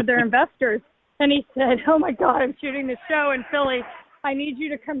lost one of their investors. And he said, "Oh my God, I'm shooting this show in Philly. I need you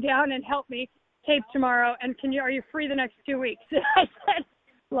to come down and help me tape tomorrow. And are you free the next 2 weeks?" And I said,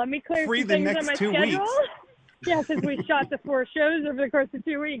 "Let me clear some things on my schedule." Yeah, because we shot the 4 shows over the course of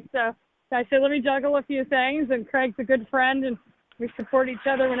 2 weeks. So I said, "Let me juggle a few things." And Craig's a good friend, and we support each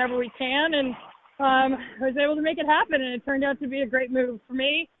other whenever we can. And I was able to make it happen, and it turned out to be a great move for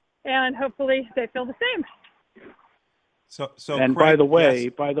me. And hopefully they feel the same. So and Craig, by the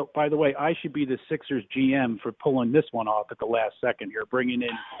way, yes. by the way, I should be the Sixers GM for pulling this one off at the last second here, bringing in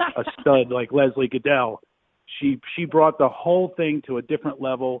a stud like Leslie Gudel. She brought the whole thing to a different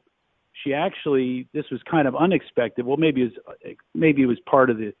level. She actually, this was kind of unexpected. Well, maybe it was part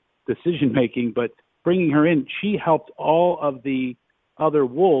of the decision making, but bringing her in, she helped all of the other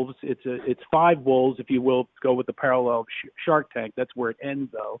wolves. It's 5 wolves, if you will, go with the parallel Shark Tank. That's where it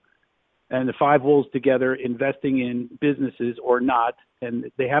ends, though. And the 5 wolves together investing in businesses or not,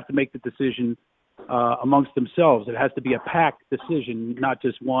 and they have to make the decision amongst themselves. It has to be a packed decision, not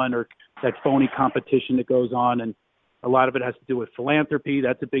just one or that phony competition that goes on. And a lot of it has to do with philanthropy.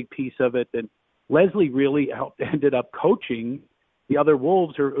 That's a big piece of it. And Leslie really ended up coaching the other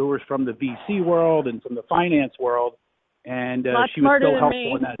wolves who were from the VC world and from the finance world. And she was so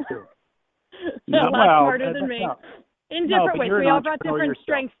helpful in that too. Smarter than me. In different ways. We all brought different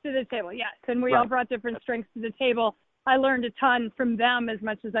strengths to the table. Yes, and we all brought different strengths to the table. I learned a ton from them as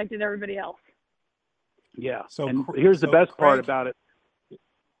much as I did everybody else. Yeah. And here's the best part about it.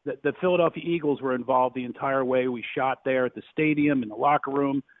 The Philadelphia Eagles were involved the entire way. We shot there at the stadium, in the locker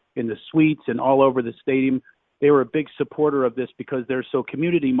room, in the suites, and all over the stadium. They were a big supporter of this because they're so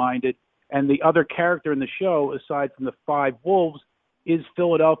community-minded. And the other character in the show, aside from the 5 wolves, is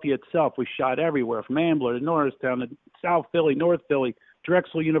Philadelphia itself. We shot everywhere, from Ambler to Norristown to South Philly, North Philly,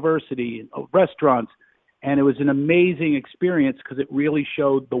 Drexel University, restaurants. And it was an amazing experience because it really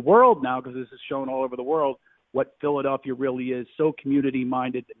showed the world now, because this is shown all over the world, what Philadelphia really is. So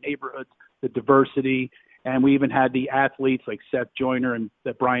community-minded, the neighborhoods, the diversity. And we even had the athletes like Seth Joyner and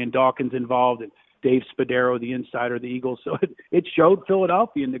Brian Dawkins involved, and Dave Spadaro, the insider of the Eagles. So it showed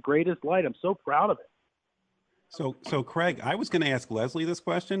Philadelphia in the greatest light. I'm so proud of it. So Craig, I was going to ask Leslie this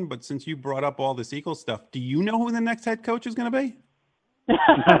question, but since you brought up all this Eagles stuff, do you know who the next head coach is going to be? As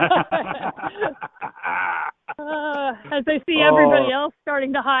I see everybody else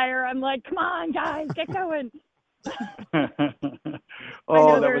starting to hire, I'm like, come on, guys, get going. That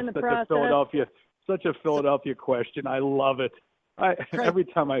was such a Philadelphia question. I love it. Every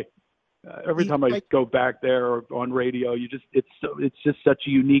time I go back there or on radio, it's just such a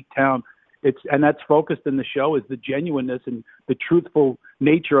unique town. And that's focused in the show is the genuineness and the truthful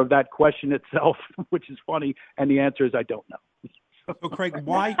nature of that question itself, which is funny. And the answer is I don't know. So Craig,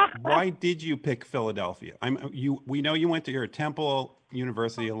 why did you pick Philadelphia? We know you're a Temple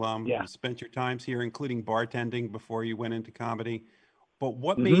University alum. Yeah. You spent your times here, including bartending before you went into comedy. But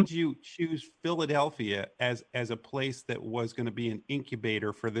what made you choose Philadelphia as a place that was going to be an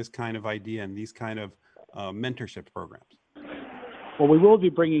incubator for this kind of idea and these kind of mentorship programs? Well, we will be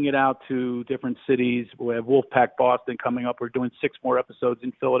bringing it out to different cities. We have Wolfpack Boston coming up. We're doing 6 more episodes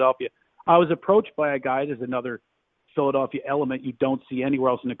in Philadelphia. I was approached by a guy. There's another Philadelphia element you don't see anywhere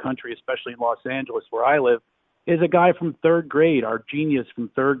else in the country, especially in Los Angeles, where I live, is a guy from 3rd grade, our genius from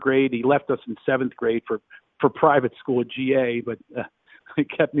 3rd grade. He left us in 7th grade for private school at GA, but it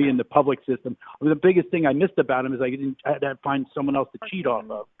kept me in the public system. I mean, the biggest thing I missed about him is I had to find someone else to cheat off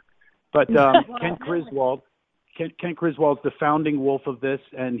of. But Ken Griswold's the founding wolf of this,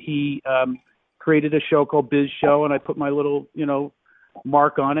 and he created a show called Biz Show, and I put my little,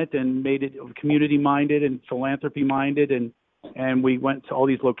 mark on it and made it community-minded and philanthropy-minded, and we went to all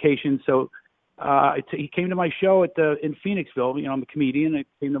these locations. So he came to my show in Phoenixville. I'm a comedian. I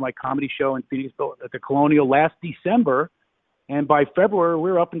came to my comedy show in Phoenixville at the Colonial last December, and by February we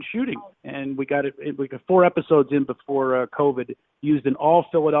were up and shooting. And we got 4 episodes in before COVID. Used an all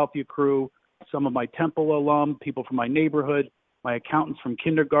Philadelphia crew, some of my Temple alum, people from my neighborhood, my accountants from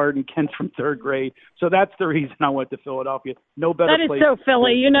kindergarten, Ken from 3rd grade. So that's the reason I went to Philadelphia. No better place. That is so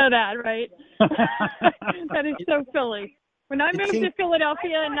Philly. You know that, right? That is so Philly. When I moved to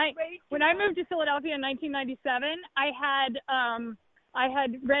Philadelphia in 1997, I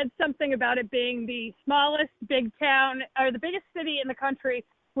had read something about it being the smallest big town or the biggest city in the country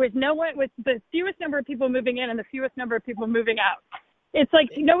with the fewest number of people moving in and the fewest number of people moving out. It's like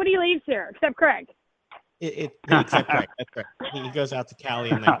nobody leaves here except Craig. Except Craig. That's right. He goes out to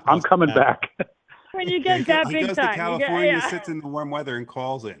Cali and then I'm coming back. When you get that big time, he goes to California, sits in the warm weather, and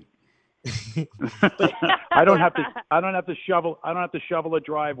calls in. But I don't have to shovel a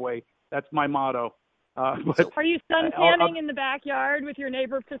driveway. That's my motto. But are you sun tanning in the backyard with your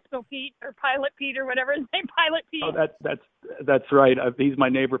neighbor Pistol Pete or Pilot Pete or whatever his name, Pilot Pete? Oh, that's right. He's my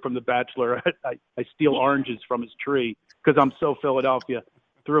neighbor from The Bachelor. I steal oranges from his tree because I'm so Philadelphia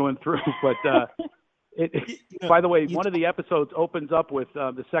through and through. But by the way, one of the episodes opens up with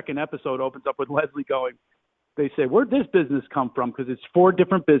the second episode opens up with Leslie going. They say, "Where'd this business come from?" Because it's 4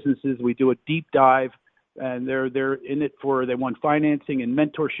 different businesses. We do a deep dive, and they're in it they want financing and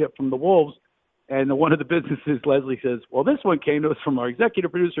mentorship from the Wolves. And one of the businesses, Leslie says, "Well, this one came to us from our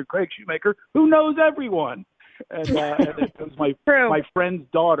executive producer, Craig Shoemaker, who knows everyone." And it was my friend's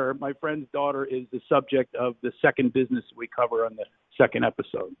daughter. My friend's daughter is the subject of the second business we cover on the second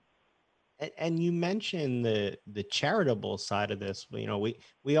episode. And you mentioned the charitable side of this. We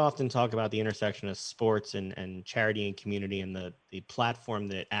often talk about the intersection of sports and charity and community and the platform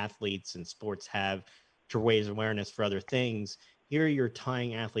that athletes and sports have to raise awareness for other things. Here you're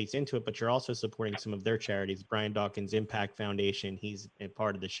tying athletes into it, but you're also supporting some of their charities. Brian Dawkins' Impact Foundation, he's a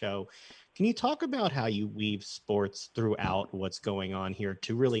part of the show. Can you talk about how you weave sports throughout what's going on here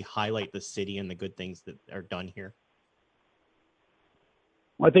to really highlight the city and the good things that are done here?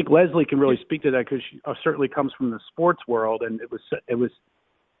 Well, I think Leslie can really speak to that because she certainly comes from the sports world, and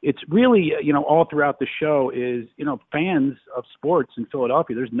it's really all throughout the show is fans of sports in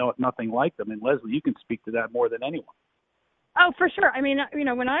Philadelphia. There's nothing like them, and Leslie, you can speak to that more than anyone. Oh, for sure. I mean,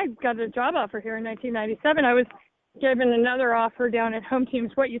 when I got a job offer here in 1997, I was given another offer down at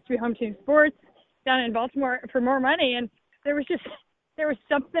what used to be Home Team Sports down in Baltimore for more money, and there was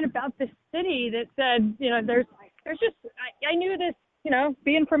something about this city that said, I knew this.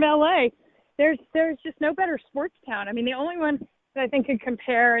 Being from LA, there's just no better sports town. I mean, the only one that I think could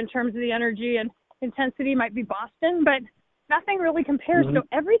compare in terms of the energy and intensity might be Boston, but nothing really compares. Mm-hmm. So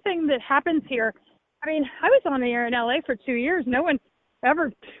everything that happens here, I mean, I was on the air in LA for 2 years. No one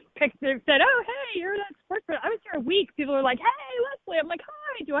ever said, "Oh, hey, you're that sports person." I was here a week. People were like, "Hey, Leslie." I'm like,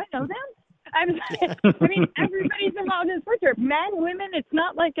 "Hi, do I know them?" I mean, everybody's involved in sports here. Men, women. It's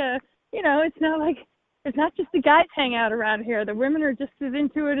not like it's not just the guys hang out around here. The women are just as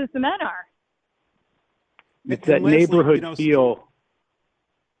into it as the men are. It's that Leslie, neighborhood feel.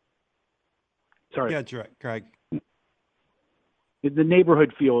 Sorry. Yeah, Craig. The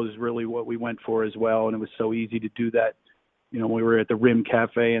neighborhood feel is really what we went for as well, and it was so easy to do that. We were at the Rim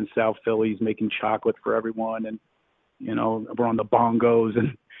Cafe in South Philly making chocolate for everyone, and we're on the bongos,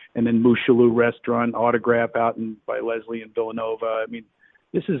 and then Mooshaloo Restaurant, Autograph out by Leslie in Villanova. I mean,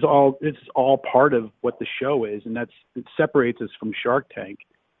 this is all part of what the show is, and it separates us from Shark Tank.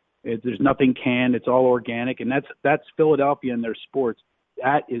 There's nothing canned; it's all organic, and that's Philadelphia and their sports.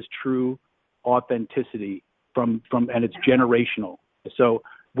 That is true authenticity from and it's generational. So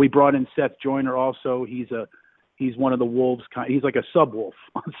we brought in Seth Joyner also. He's one of the Wolves. He's like a subwoofer.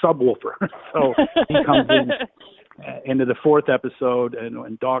 So he comes into the 4th episode,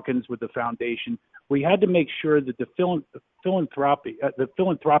 and Dawkins with the foundation. We had to make sure that the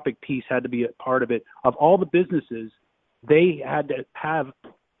philanthropic piece had to be a part of it. Of all the businesses, they had to have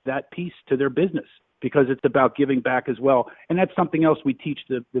that piece to their business. because it's about giving back as well. And that's something else we teach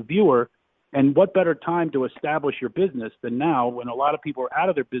the viewer. And what better time to establish your business than now when a lot of people are out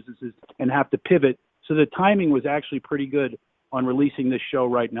of their businesses and have to pivot. So the timing was actually pretty good on releasing this show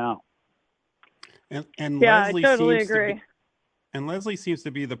right now. And Yeah, Leslie I totally seems agree. to be, and Leslie seems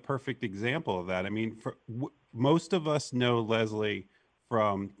to be the perfect example of that. I mean, most of us know Leslie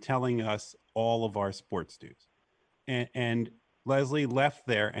from telling us all of our sports news. And Leslie left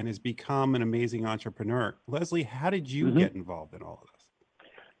there and has become an amazing entrepreneur. Leslie, how did you get involved in all of this?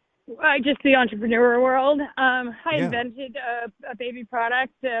 Just the entrepreneur world. I Yeah. invented a baby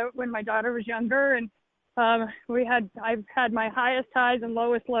product when my daughter was younger, and I've had my highest highs and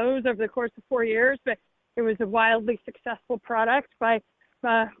lowest lows over the course of 4 years, but it was a wildly successful product by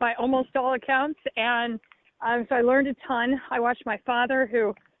almost all accounts. And so I learned a ton. I watched my father,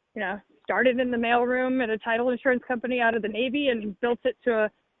 who, started in the mailroom at a title insurance company out of the Navy and built it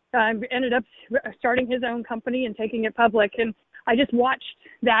to ended up starting his own company and taking it public. And I just watched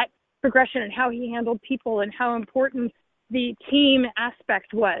that progression and how he handled people and how important the team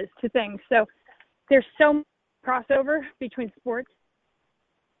aspect was to things. So there's so much crossover between sports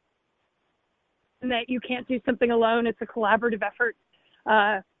and that you can't do something alone. It's a collaborative effort.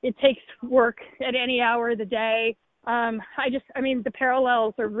 It takes work at any hour of the day. The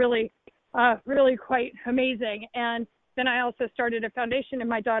parallels are really quite amazing. And then I also started a foundation in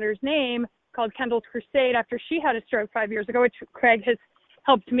my daughter's name called Kendall's Crusade after she had a stroke 5 years ago, which Craig has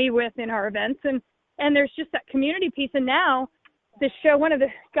helped me with in our events. And there's just that community piece. And now the show, one of the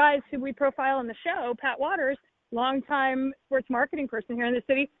guys who we profile in the show, Pat Waters, longtime sports marketing person here in the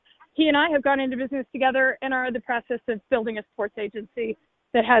city, he and I have gone into business together and are in the process of building a sports agency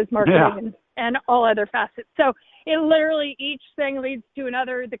that has marketing and all other facets. So it literally, each thing leads to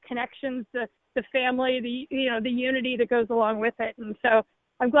another, the connections, the family, the unity that goes along with it. And so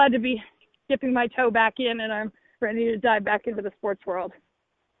I'm glad to be dipping my toe back in, and I'm ready to dive back into the sports world.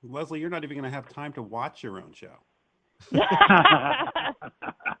 Leslie, you're not even going to have time to watch your own show.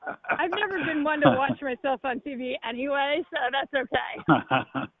 I've never been one to watch myself on TV anyway, so that's okay.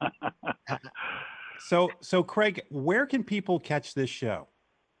 So Craig, where can people catch this show?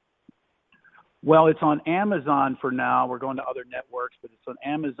 Well, it's on Amazon for now. We're going to other networks, but it's on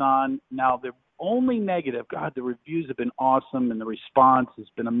Amazon. Now, the only negative, God, the reviews have been awesome and the response has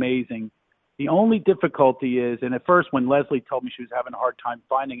been amazing. The only difficulty is, and at first when Leslie told me she was having a hard time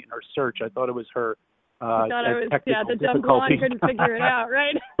finding it in her search, I thought it was her technical the dumb blonde couldn't figure it out,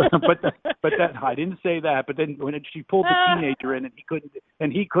 right? but I didn't say that. But then when she pulled the teenager in,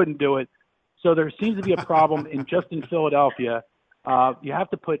 and he couldn't do it. So there seems to be a problem in Philadelphia. You have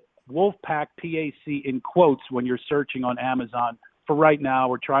to put Wolfpack PAC in quotes when you're searching on Amazon. For right now,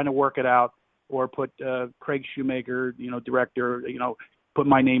 we're trying to work it out, or put Craig Shoemaker, director, put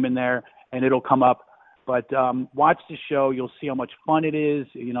my name in there, and it'll come up. But watch the show. You'll see how much fun it is.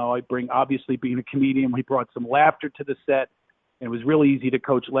 Obviously being a comedian, we brought some laughter to the set. And it was really easy to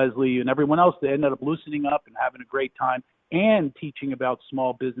coach Leslie and everyone else. They ended up loosening up and having a great time and teaching about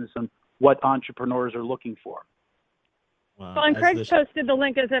small business and what entrepreneurs are looking for. Wow. Well, and Craig posted the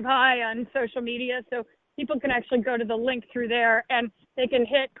link as if high on social media, so people can actually go to the link through there and they can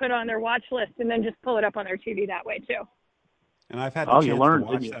put on their watch list and then just pull it up on their TV that way too. And I've had the chance to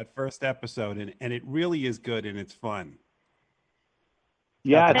watch that first episode, and it really is good and it's fun.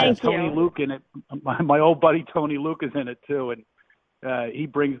 Yeah, it's Tony Luke in it. My old buddy Tony Luke is in it too, and he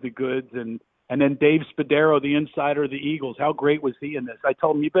brings the goods. And then Dave Spadaro, the insider of the Eagles, how great was he in this? I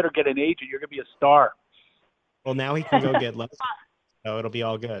told him, you better get an agent. You're going to be a star. Well, now he can go get Leslie, so it'll be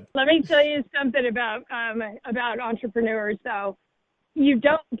all good. Let me tell you something about entrepreneurs, though. You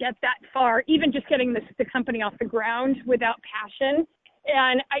don't get that far, even just getting the company off the ground without passion.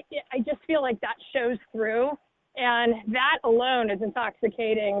 And I just feel like that shows through. And that alone is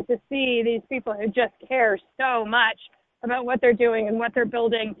intoxicating to see these people who just care so much about what they're doing and what they're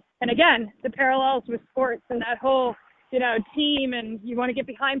building. And again, the parallels with sports and that whole, team, and you want to get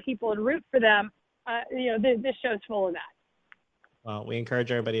behind people and root for them. This show's full of that. Well, we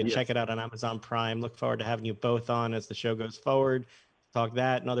encourage everybody to check it out on Amazon Prime. Look forward to having you both on as the show goes forward. Talk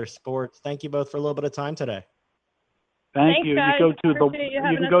that and other sports. Thank you both for a little bit of time today. Thanks, you. Guys. You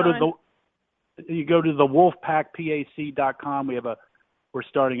go to the wolfpackpac.com. We're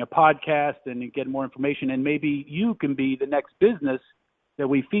starting a podcast and you get more information, and maybe you can be the next business that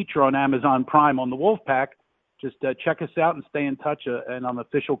we feature on Amazon Prime on the Wolfpack. Just check us out and stay in touch. And I'm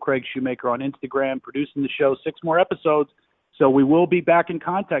official Craig Shoemaker on Instagram, producing the show, 6 more episodes. So we will be back in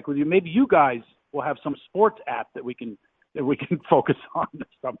contact with you. Maybe you guys will have some sports app that we can focus on or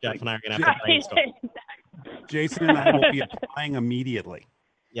something. Jeff and I are going to have to brainstorm. Jason and I will be applying immediately.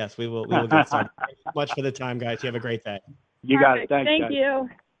 Yes, we will get started. much for the time, guys. You have a great day. You got it. Thanks, Thank guys. you.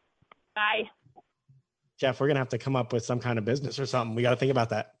 Bye. Jeff, we're going to have to come up with some kind of business or something. We got to think about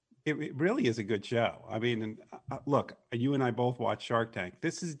that. It really is a good show. I mean, look, you and I both watch Shark Tank.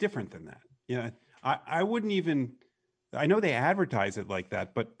 This is different than that. Yeah, I wouldn't even. I know they advertise it like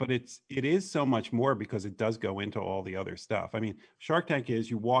that, but it is so much more because it does go into all the other stuff. I mean, Shark Tank is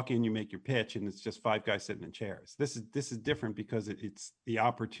you walk in, you make your pitch, and it's just 5 guys sitting in chairs. This is different because it's the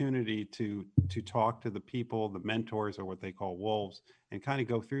opportunity to talk to the people, the mentors, or what they call wolves, and kind of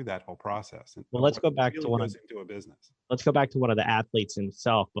go through that whole process. And well, let's go back really to one goes into a business. Let's go back to one of the athletes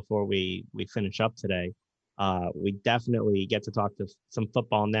himself before we finish up today. We definitely get to talk to some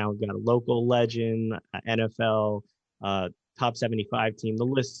football now. We've got a local legend, NFL, top 75 team. The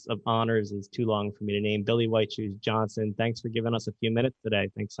list of honors is too long for me to name. Billy White Shoes Johnson, thanks for giving us a few minutes today.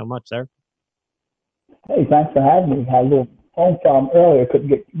 Thanks so much, sir. Hey, thanks for having me. I had a little phone problem earlier, couldn't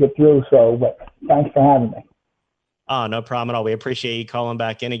get through, but thanks for having me. Oh, no problem at all. We appreciate you calling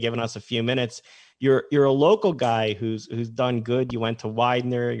back in and giving us a few minutes. You're a local guy who's done good. You went to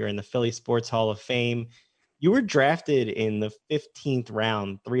Widener. You're in the Philly Sports Hall of Fame. You were drafted in the 15th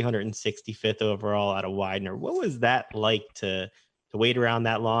round, 365th overall out of Widener. What was that like to wait around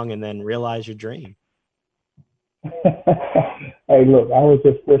that long and then realize your dream? Hey, look, I was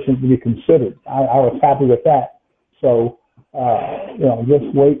just wishing to be considered. I was happy with that. So, just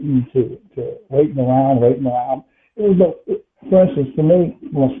waiting around. It was, for instance, for me,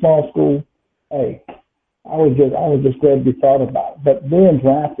 from a small school, hey, I was just glad to be thought about. But being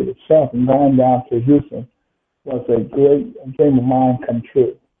drafted itself and going down to Houston was a great dream of mine come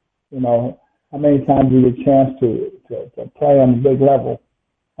true. You know, how many times you get a chance to play on the big level,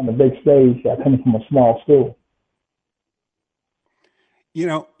 on the big stage, coming from a small school. You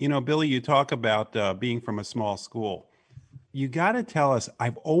know, Billy, you talk about being from a small school. You got to tell us,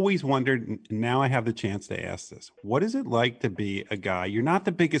 I've always wondered, and now I have the chance to ask this. What is it like to be a guy? You're not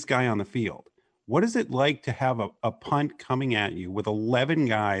the biggest guy on the field. What is it like to have a punt coming at you with 11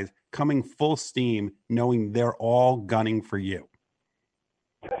 guys coming full steam, knowing they're all gunning for you?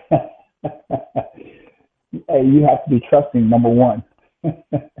 Hey, you have to be trusting, number one.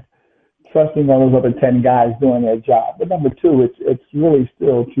 Trusting all those other 10 guys doing their job. But number two, it's really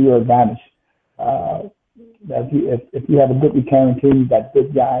still to your advantage. That if you have a good returning team, you've got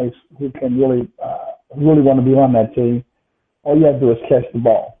good guys who can really want to be on that team, all you have to do is catch the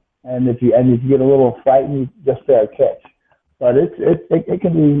ball. And if you get a little frightened, just fair catch. But it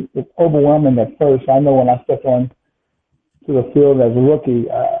can be overwhelming at first. I know when I stepped on to the field as a rookie,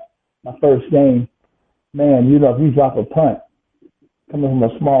 my first game, man, if you drop a punt, coming from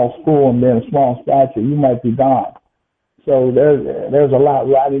a small school and being a small stature, you might be gone. So there's a lot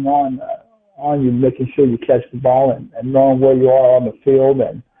riding on you, making sure you catch the ball and knowing where you are on the field,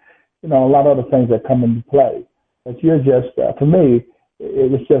 and a lot of other things that come into play. But you're just for me,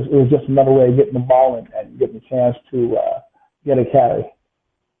 it was just another way of getting the ball and getting a chance to get a carry.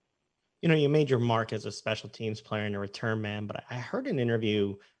 You made your mark as a special teams player and a return man, but I heard an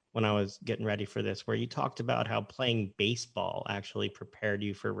interview when I was getting ready for this where you talked about how playing baseball actually prepared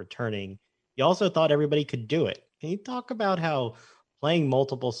you for returning. You also thought everybody could do it. Can you talk about how playing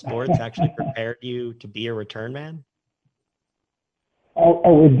multiple sports actually prepared you to be a return man?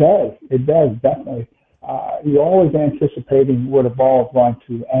 Oh, it does. It does, definitely. You're always anticipating where the ball is going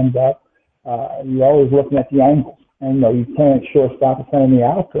to end up. You're always looking at the angles. And, you can't shortstop or play in the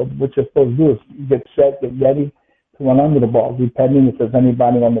outfield. What you're supposed to do is get set, get ready to run under the ball, depending if there's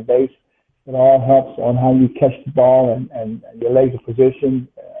anybody on the base. It all helps on how you catch the ball and your legs are positioned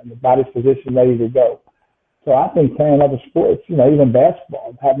and the body's positioned ready to go. So I think playing other sports, even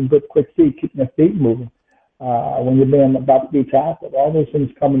basketball, having good quick feet, keeping your feet moving, when you're being about to be tackled, all those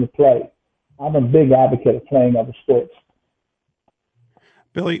things come into play. I'm a big advocate of playing other sports.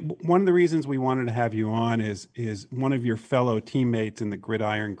 Billy, one of the reasons we wanted to have you on is one of your fellow teammates in the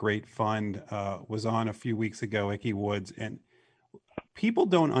Gridiron Great Fund was on a few weeks ago, Icky Woods, and people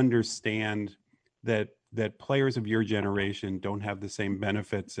don't understand that players of your generation don't have the same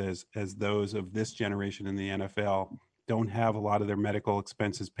benefits as those of this generation in the NFL, don't have a lot of their medical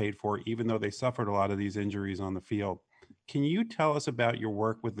expenses paid for, even though they suffered a lot of these injuries on the field. Can you tell us about your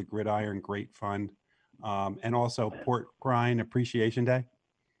work with the Gridiron Great Fund and also Port Bryan Appreciation Day?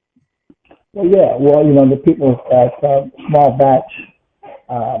 Well, yeah. Well, the people at Small Batch,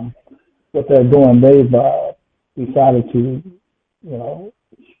 what they're doing, they've decided to,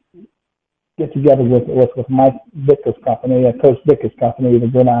 get together with Mike Vicker's company, Coach Vicker's company, the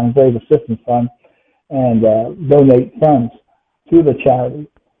Gridiron Grave Assistance Fund, and donate funds to the charity.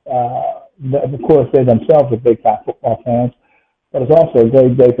 Of course, they themselves are big-time football fans, but it's also a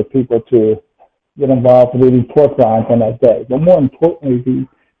great day for people to, get involved with eating pork rinds on that day. But more importantly,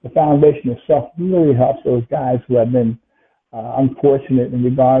 the foundation itself really helps those guys who have been unfortunate in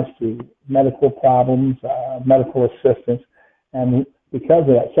regards to medical problems, medical assistance. And because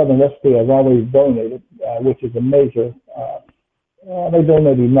of that, Southern Recipe has always donated, which is a major, they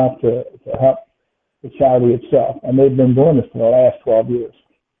donate enough to help the charity itself. And they've been doing this for the last 12 years.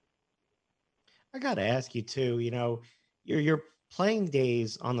 I got to ask you too, your playing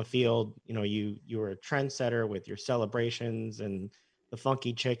days on the field, you were a trendsetter with your celebrations and the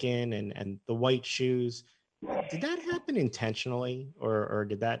funky chicken and the white shoes. Did that happen intentionally or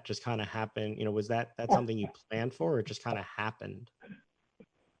did that just kind of happen? Was that something you planned for or it just kind of happened?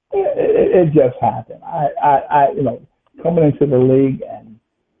 It just happened. I coming into the league and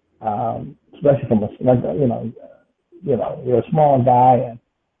especially from you're a small guy and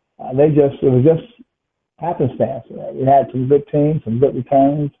it was just happenstance. We had some good teams, some good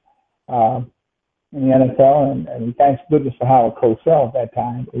returns in the NFL, and thanks goodness for Howard Cosell at that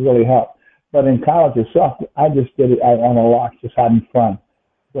time. It really helped. But in college itself, I just did it on a lark, just having fun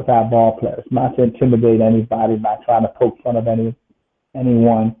with our ball players, not to intimidate anybody, not trying to poke fun of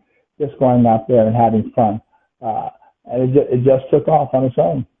anyone, just going out there and having fun. And it just took off on its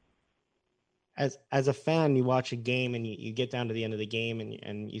own. As a fan, you watch a game and you get down to the end of the game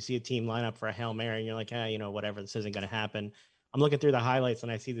and you see a team line up for a Hail Mary and you're like, whatever, this isn't going to happen. I'm looking through the highlights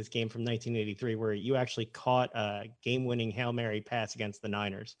and I see this game from 1983 where you actually caught a game-winning Hail Mary pass against the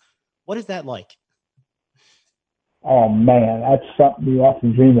Niners. What is that like? Oh, man, that's something you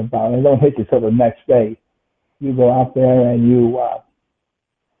often dream about. It don't hit you till the next day. You go out there and you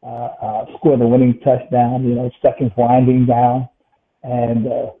score the winning touchdown, seconds winding down, and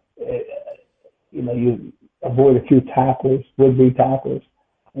you avoid a few would-be tacklers,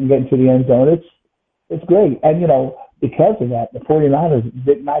 and get into the end zone. It's great. And, because of that, the 49ers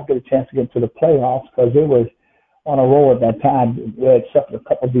did not get a chance to get to the playoffs because they was on a roll at that time. They had suffered a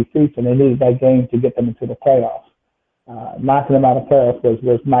couple of defeats, and they needed that game to get them into the playoffs. Knocking them out of playoffs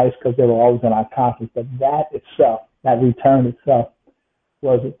was nice because they were always in our conference. But that itself, that return itself,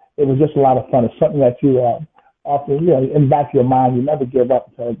 was just a lot of fun. It's something that you often, in the back of your mind, you never give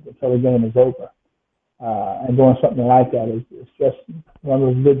up until the game is over. And doing something like that is just one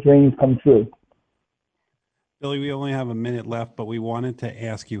of those good dreams come true. Billy, we only have a minute left, but we wanted to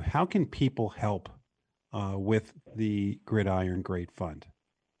ask you, how can people help with the Gridiron Great Fund?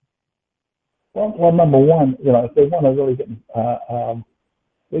 Well, number one, if they want to really get,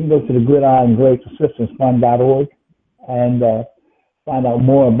 they can go to the Gridiron Great Assistance Fund.org and find out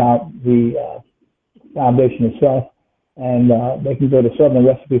more about the foundation itself. And they can go to Southern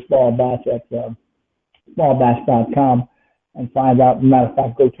Recipe Small Batch at smallbatch.com and find out. As a matter of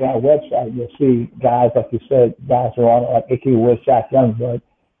fact, go to our website. You'll see guys, like you said, guys are on it, like Icky Woods, Jack Youngblood,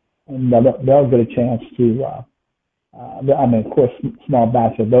 and they'll get a chance to, of course, Small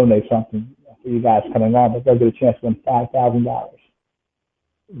Batch will donate something for you guys coming on, but they'll get a chance to win $5,000.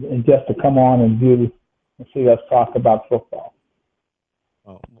 And just to come on and view and see us talk about football.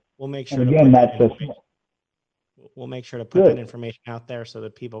 Well, we'll make sure. And again, we'll make sure to put that information out there so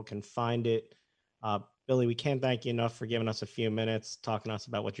that people can find it. Billy, we can't thank you enough for giving us a few minutes, talking to us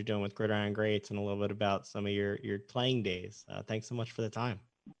about what you're doing with Gridiron Greats and a little bit about some of your playing days. Thanks so much for the time.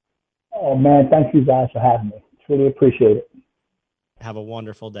 Oh, man, thank you guys for having me. Truly appreciate it. Have a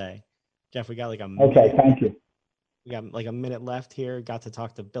wonderful day. Jeff, we got like a minute. Okay, thank you. We got like a minute left here. Got to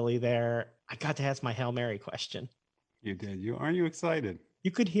talk to Billy there. I got to ask my Hail Mary question. You did. Aren't you excited?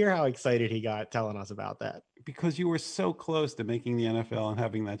 You could hear how excited he got telling us about that. Because you were so close to making the NFL and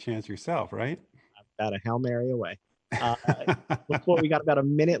having that chance yourself, right? About a Hail Mary away. We got about a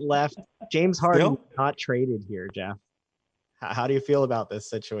minute left. James Harden not traded here, Jeff. How do you feel about this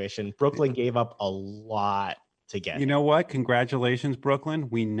situation? Brooklyn gave up a lot to get. You know what? Congratulations, Brooklyn.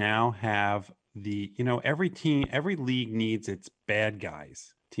 We now have every league needs its bad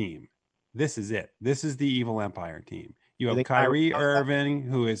guys team. This is it. This is the evil empire team. You have Kyrie Irving,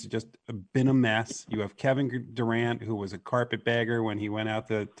 who has just been a mess. You have Kevin Durant, who was a carpetbagger when he went out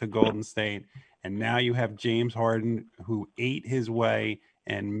to Golden State. And now you have James Harden, who ate his way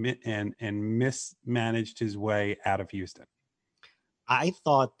and mismanaged his way out of Houston. I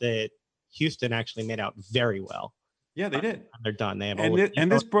thought that Houston actually made out very well. Yeah, they did. They're done. They have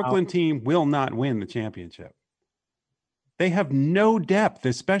and this Brooklyn team will not win the championship. They have no depth,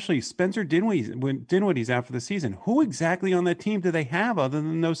 especially Spencer Dinwiddie's out for the season. Who exactly on that team do they have other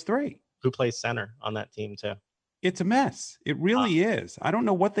than those three? Who plays center on that team too? It's a mess. It really is. I don't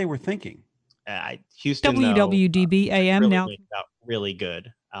know what they were thinking. Houston, WWDB AM now really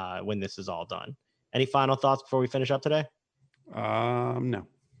good when this is all done. Any final thoughts before we finish up today? No.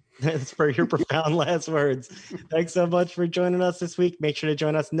 That's for your profound last words. Thanks so much for joining us this week. Make sure to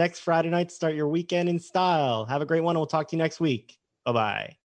join us next Friday night to start your weekend in style. Have a great one. We'll talk to you next week. Bye-bye.